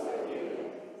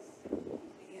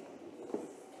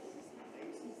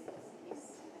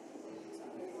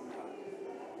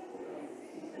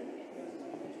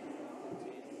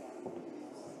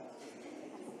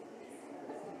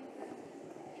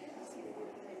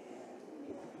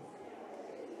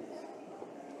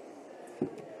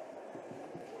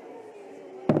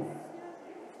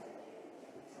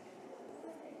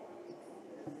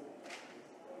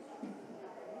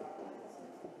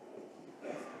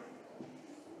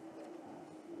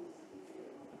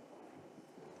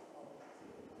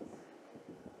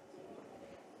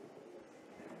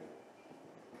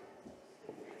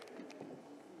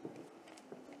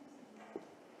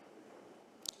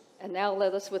 And now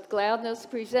let us with gladness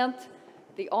present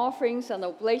the offerings and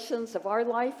oblations of our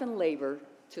life and labor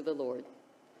to the Lord.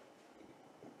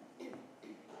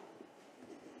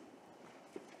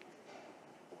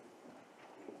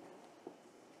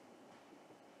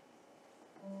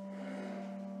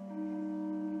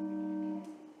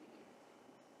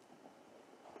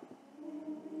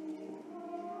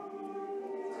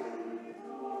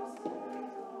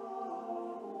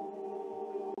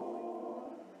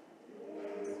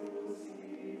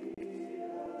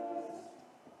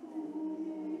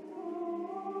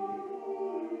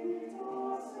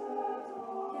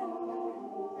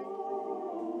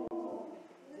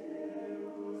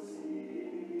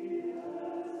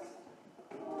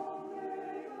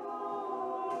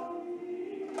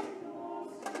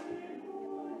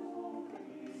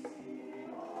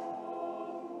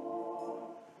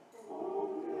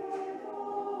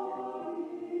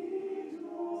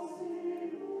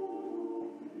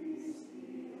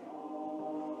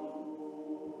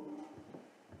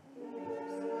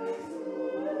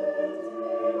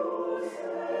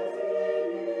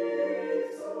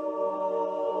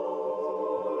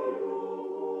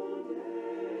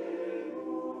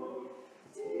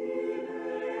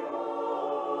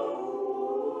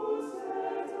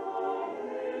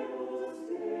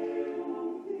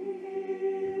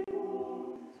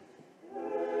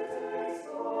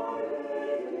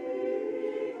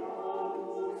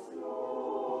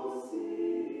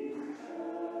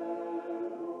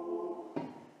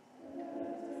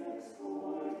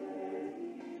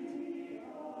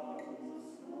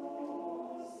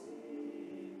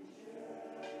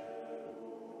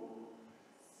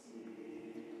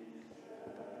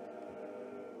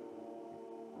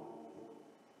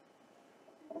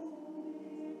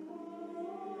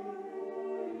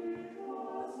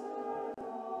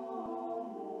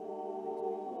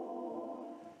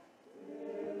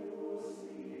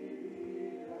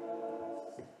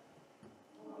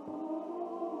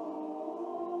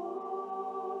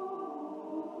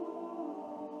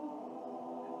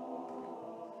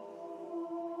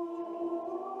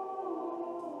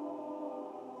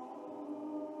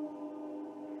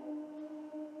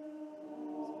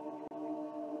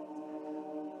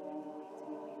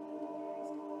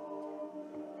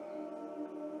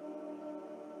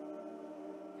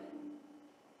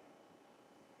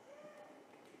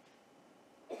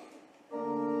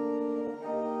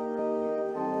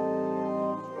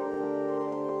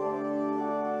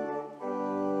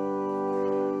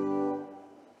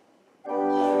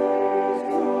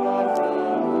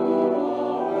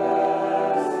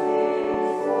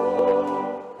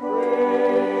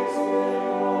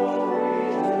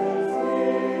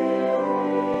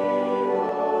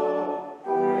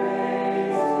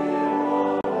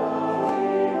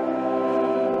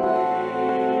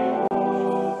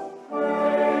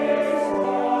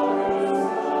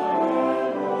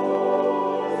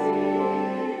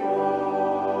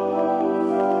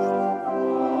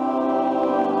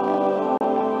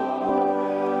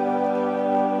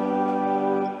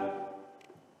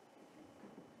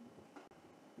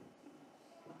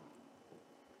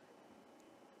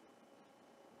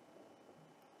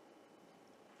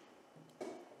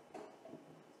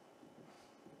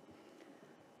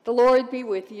 The Lord be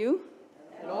with you.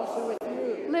 And also with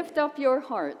you. Lift up your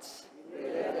hearts.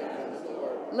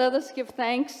 Let us give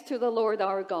thanks to the Lord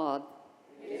our God.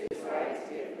 It is right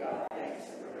to give God thanks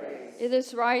and praise. It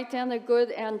is right and a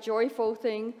good and joyful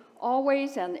thing,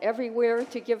 always and everywhere,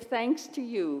 to give thanks to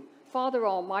you, Father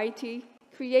Almighty,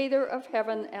 creator of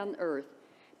heaven and earth,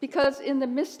 because in the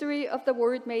mystery of the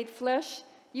Word made flesh,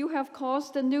 you have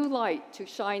caused a new light to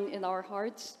shine in our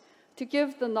hearts, to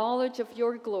give the knowledge of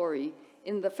your glory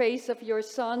in the face of your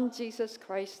Son, Jesus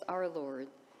Christ our Lord.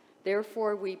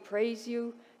 Therefore we praise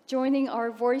you, joining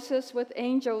our voices with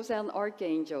angels and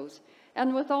archangels,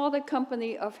 and with all the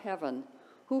company of heaven,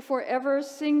 who forever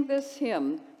sing this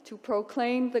hymn to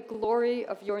proclaim the glory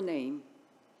of your name.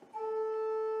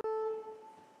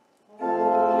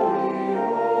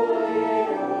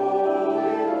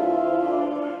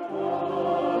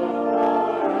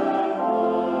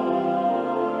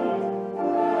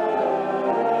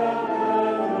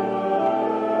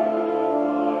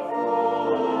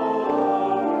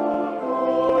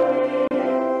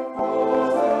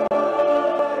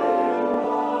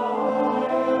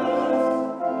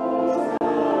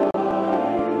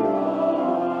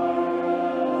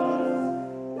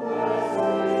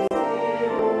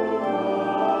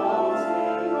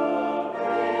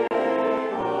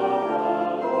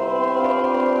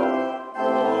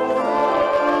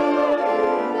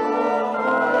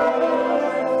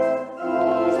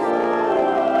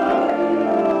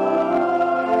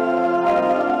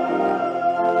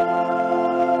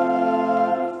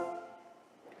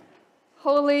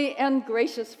 Holy and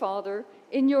gracious Father,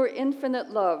 in your infinite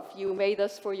love, you made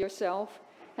us for yourself,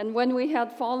 and when we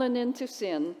had fallen into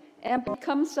sin and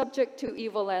become subject to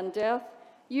evil and death,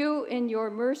 you, in your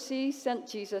mercy, sent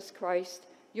Jesus Christ,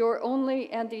 your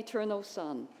only and eternal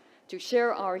Son, to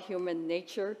share our human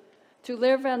nature, to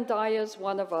live and die as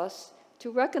one of us,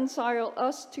 to reconcile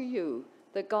us to you,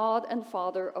 the God and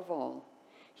Father of all.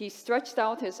 He stretched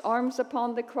out his arms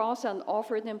upon the cross and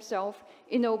offered himself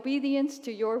in obedience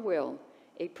to your will,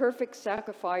 a perfect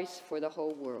sacrifice for the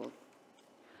whole world.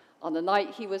 On the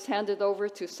night he was handed over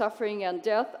to suffering and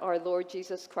death, our Lord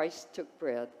Jesus Christ took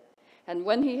bread. And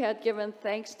when he had given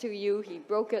thanks to you, he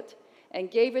broke it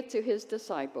and gave it to his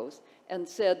disciples and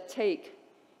said, "Take,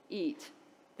 eat.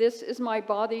 This is my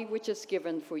body which is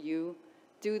given for you.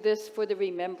 Do this for the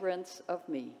remembrance of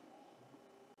me."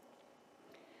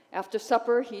 After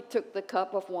supper, he took the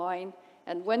cup of wine,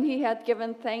 and when he had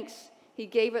given thanks, he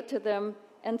gave it to them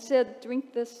and said,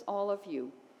 "Drink this, all of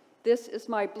you. This is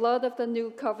my blood of the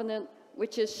new covenant,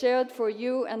 which is shed for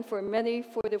you and for many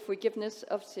for the forgiveness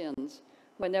of sins.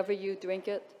 Whenever you drink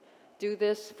it, do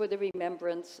this for the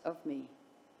remembrance of me."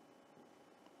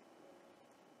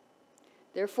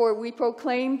 Therefore, we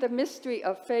proclaim the mystery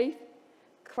of faith.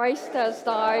 Christ has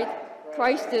died,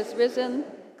 Christ is risen,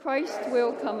 Christ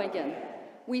will come again.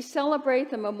 We celebrate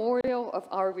the memorial of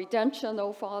our redemption,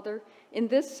 O Father, in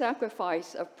this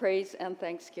sacrifice of praise and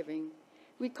thanksgiving.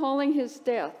 Recalling his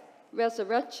death,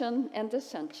 resurrection, and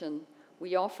ascension,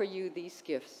 we offer you these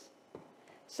gifts.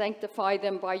 Sanctify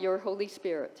them by your Holy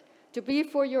Spirit, to be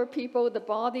for your people the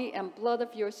body and blood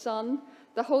of your Son,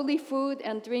 the holy food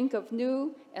and drink of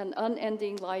new and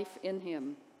unending life in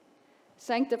him.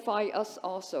 Sanctify us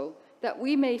also, that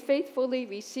we may faithfully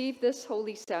receive this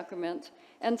holy sacrament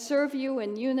and serve you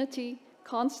in unity,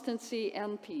 constancy,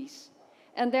 and peace.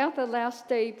 And at the last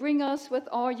day, bring us with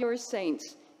all your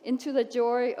saints into the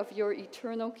joy of your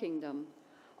eternal kingdom.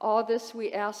 All this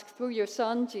we ask through your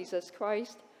Son, Jesus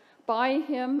Christ, by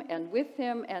him and with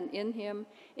him and in him,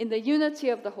 in the unity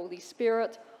of the Holy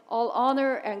Spirit. All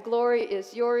honor and glory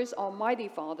is yours, Almighty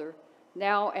Father,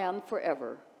 now and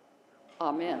forever.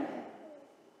 Amen.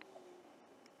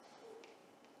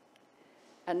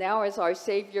 And now, as our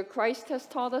Savior Christ has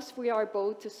taught us, we are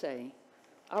bold to say,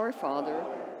 "Our Father,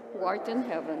 who art in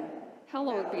heaven,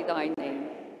 hallowed be thy name.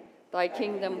 Thy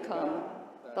kingdom come,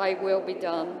 thy will be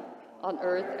done, on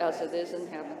earth as it is in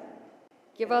heaven.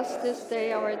 Give us this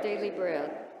day our daily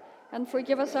bread, and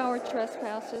forgive us our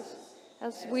trespasses,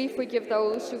 as we forgive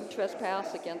those who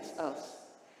trespass against us.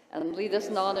 And lead us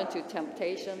not into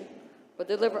temptation, but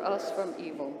deliver us from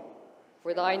evil.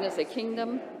 For thine is the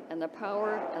kingdom, and the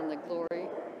power, and the glory,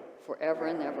 forever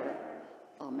and ever.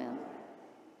 Amen."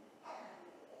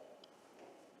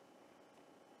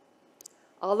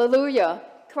 Alleluia!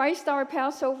 Christ our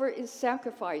Passover is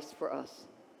sacrificed for us.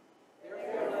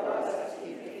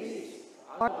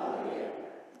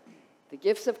 The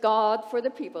gifts of God for the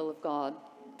people of God.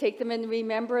 Take them in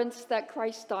remembrance that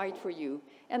Christ died for you,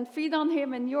 and feed on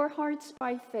him in your hearts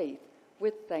by faith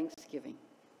with thanksgiving.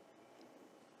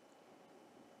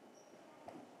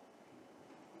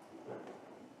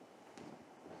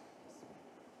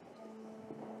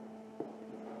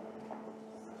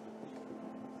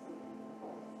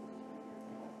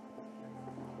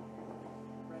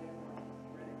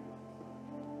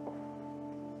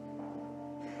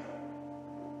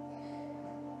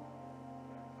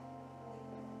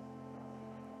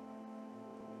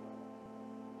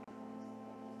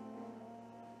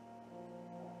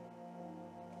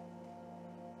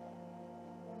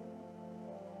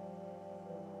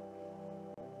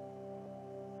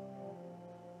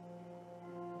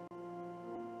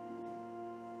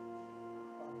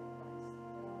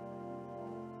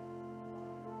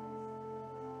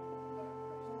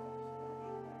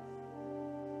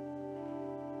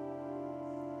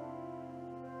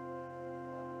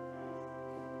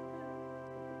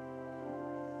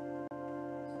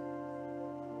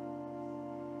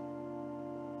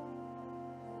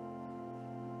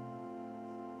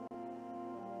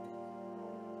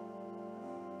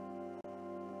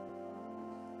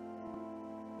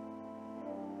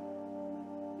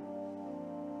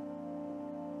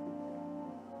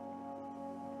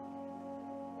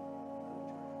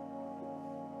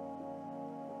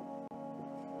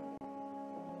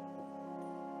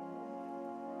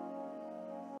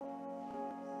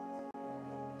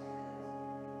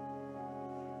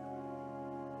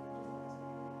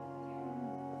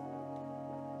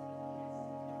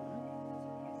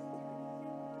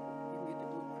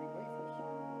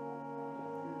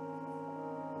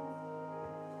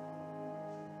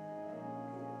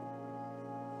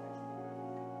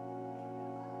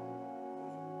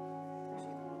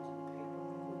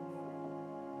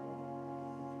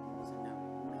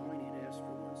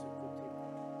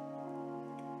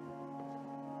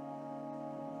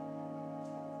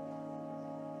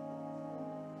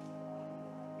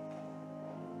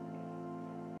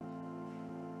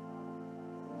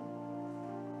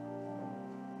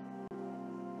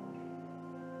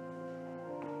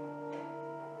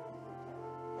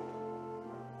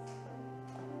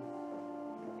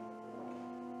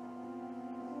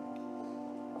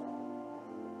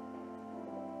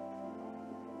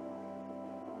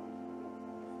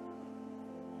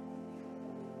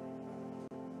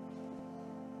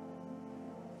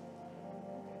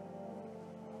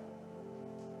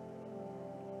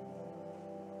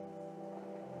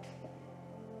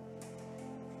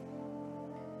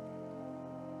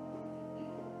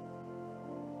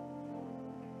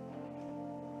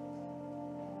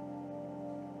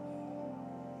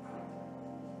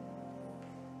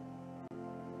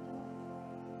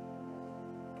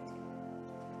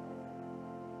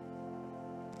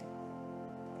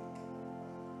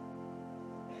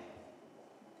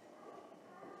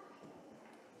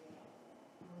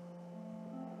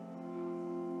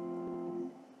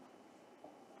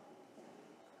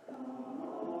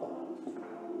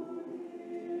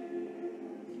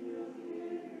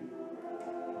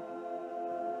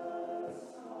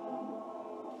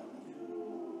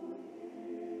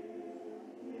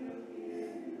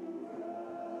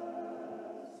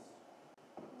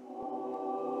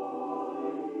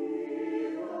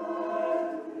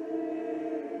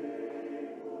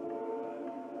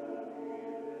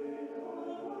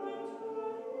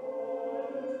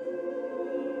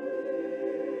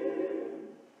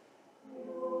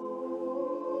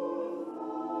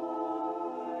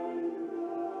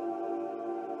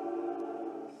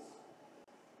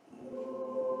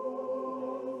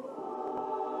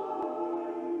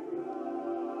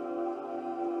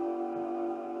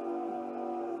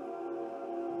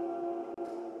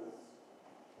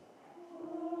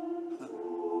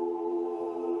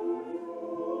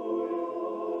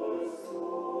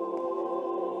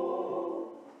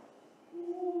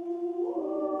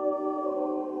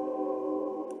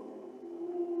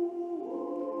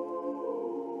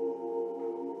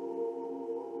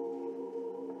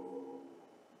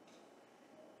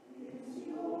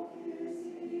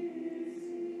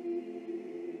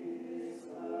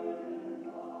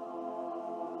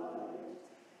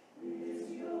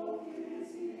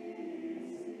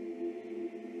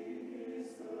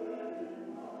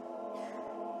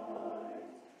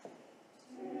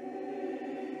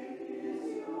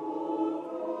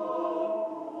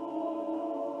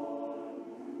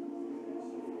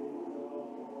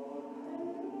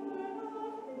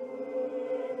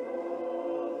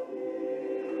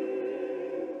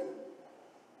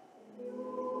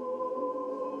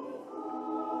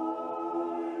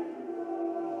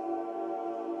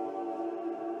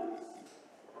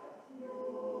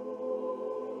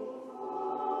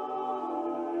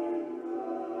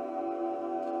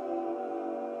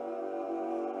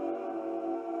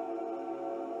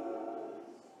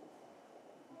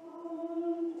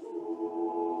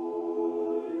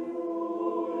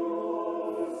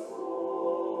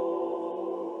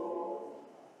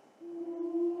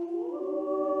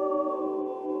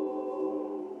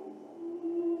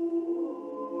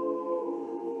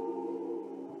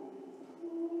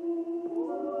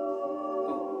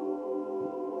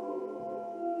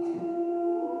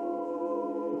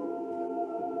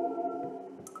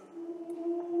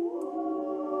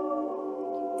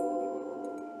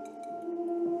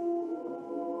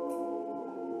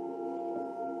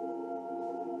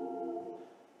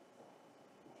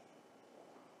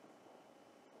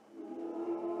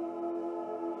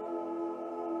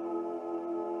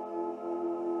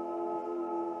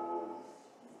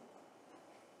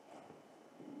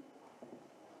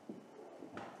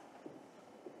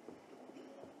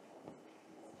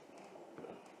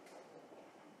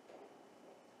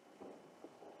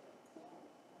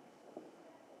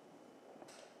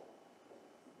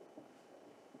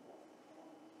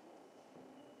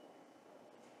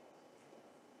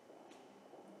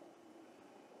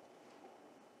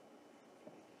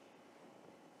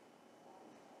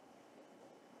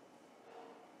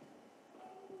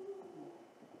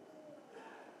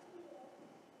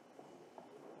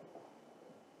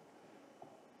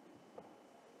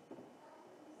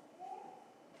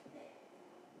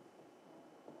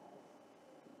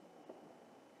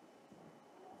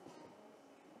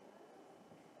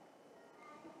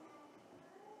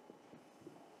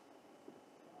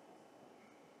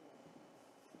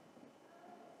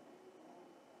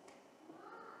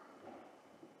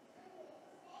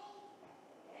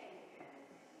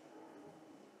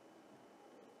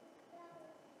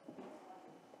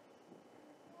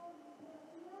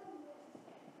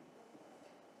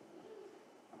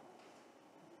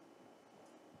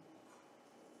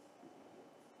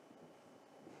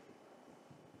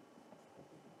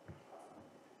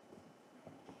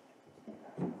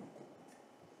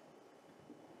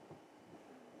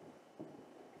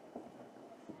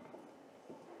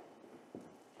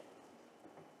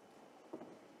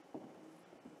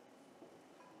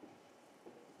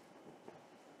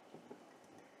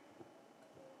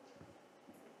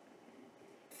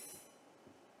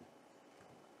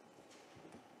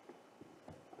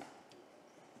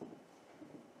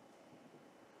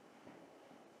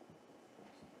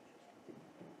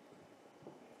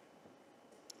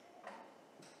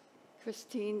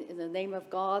 Christine, in the name of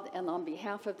God and on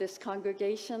behalf of this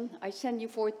congregation, I send you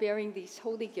forth bearing these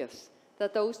holy gifts,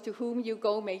 that those to whom you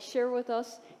go may share with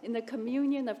us in the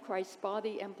communion of Christ's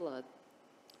body and blood.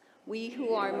 We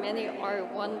who are many are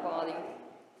one body,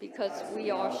 because we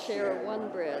all share one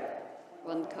bread,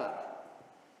 one cup.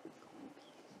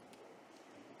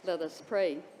 Let us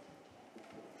pray.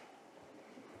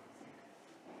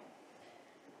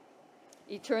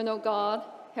 Eternal God,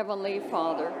 Heavenly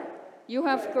Father, you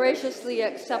have graciously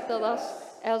accepted us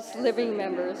as living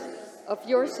members of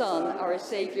your Son, our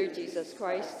Savior, Jesus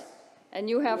Christ, and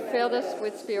you have fed us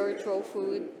with spiritual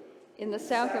food in the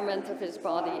sacrament of his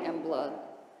body and blood.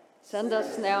 Send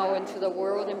us now into the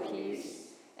world in peace,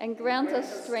 and grant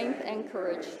us strength and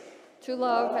courage to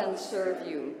love and serve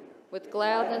you with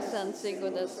gladness and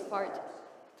singleness of heart,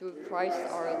 through Christ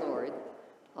our Lord.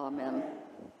 Amen.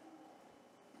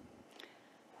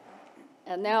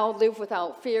 And now live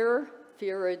without fear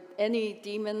of any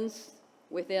demons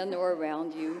within or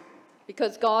around you,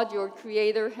 because God, your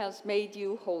Creator, has made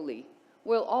you holy,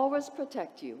 will always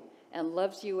protect you, and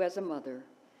loves you as a mother.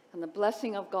 And the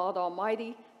blessing of God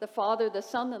Almighty, the Father, the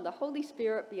Son, and the Holy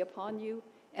Spirit be upon you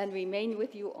and remain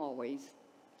with you always.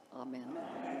 Amen.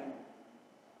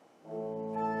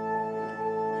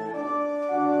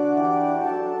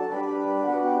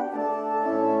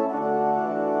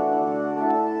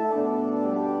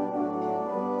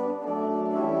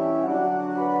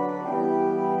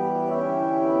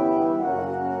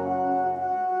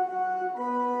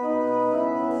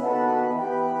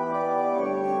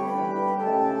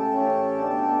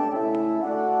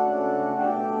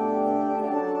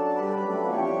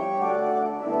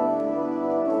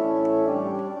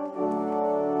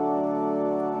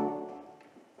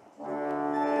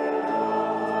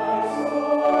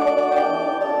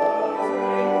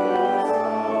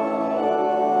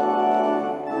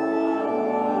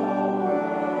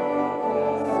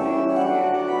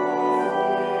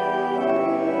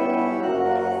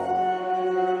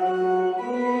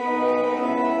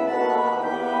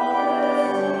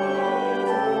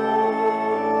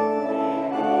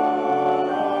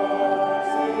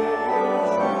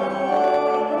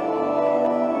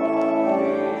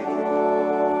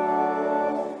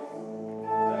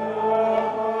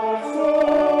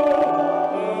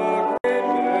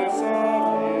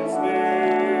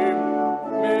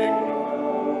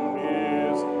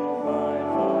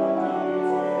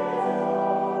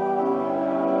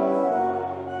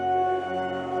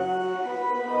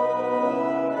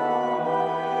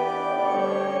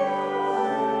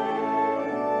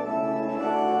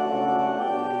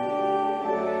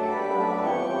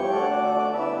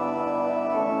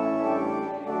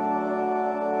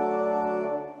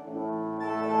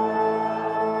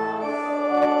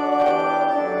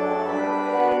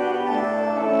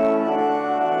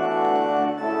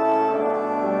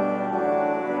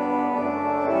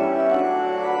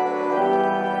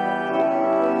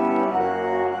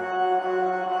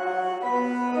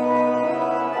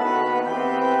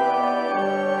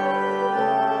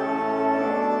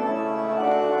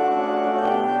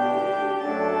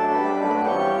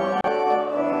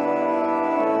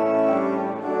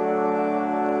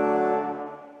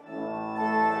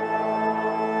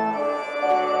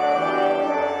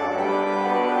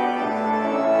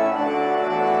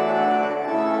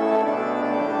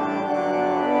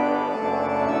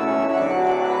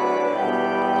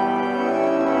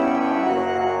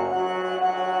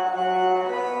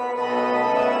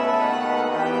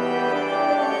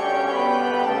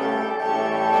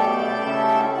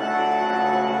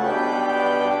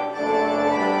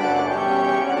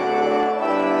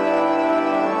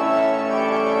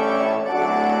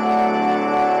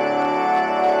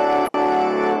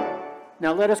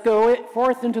 Now let us go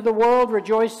forth into the world,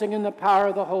 rejoicing in the power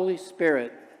of the Holy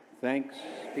Spirit. Thanks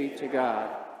be to God.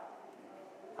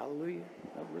 Hallelujah.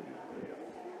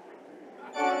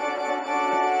 Hallelujah.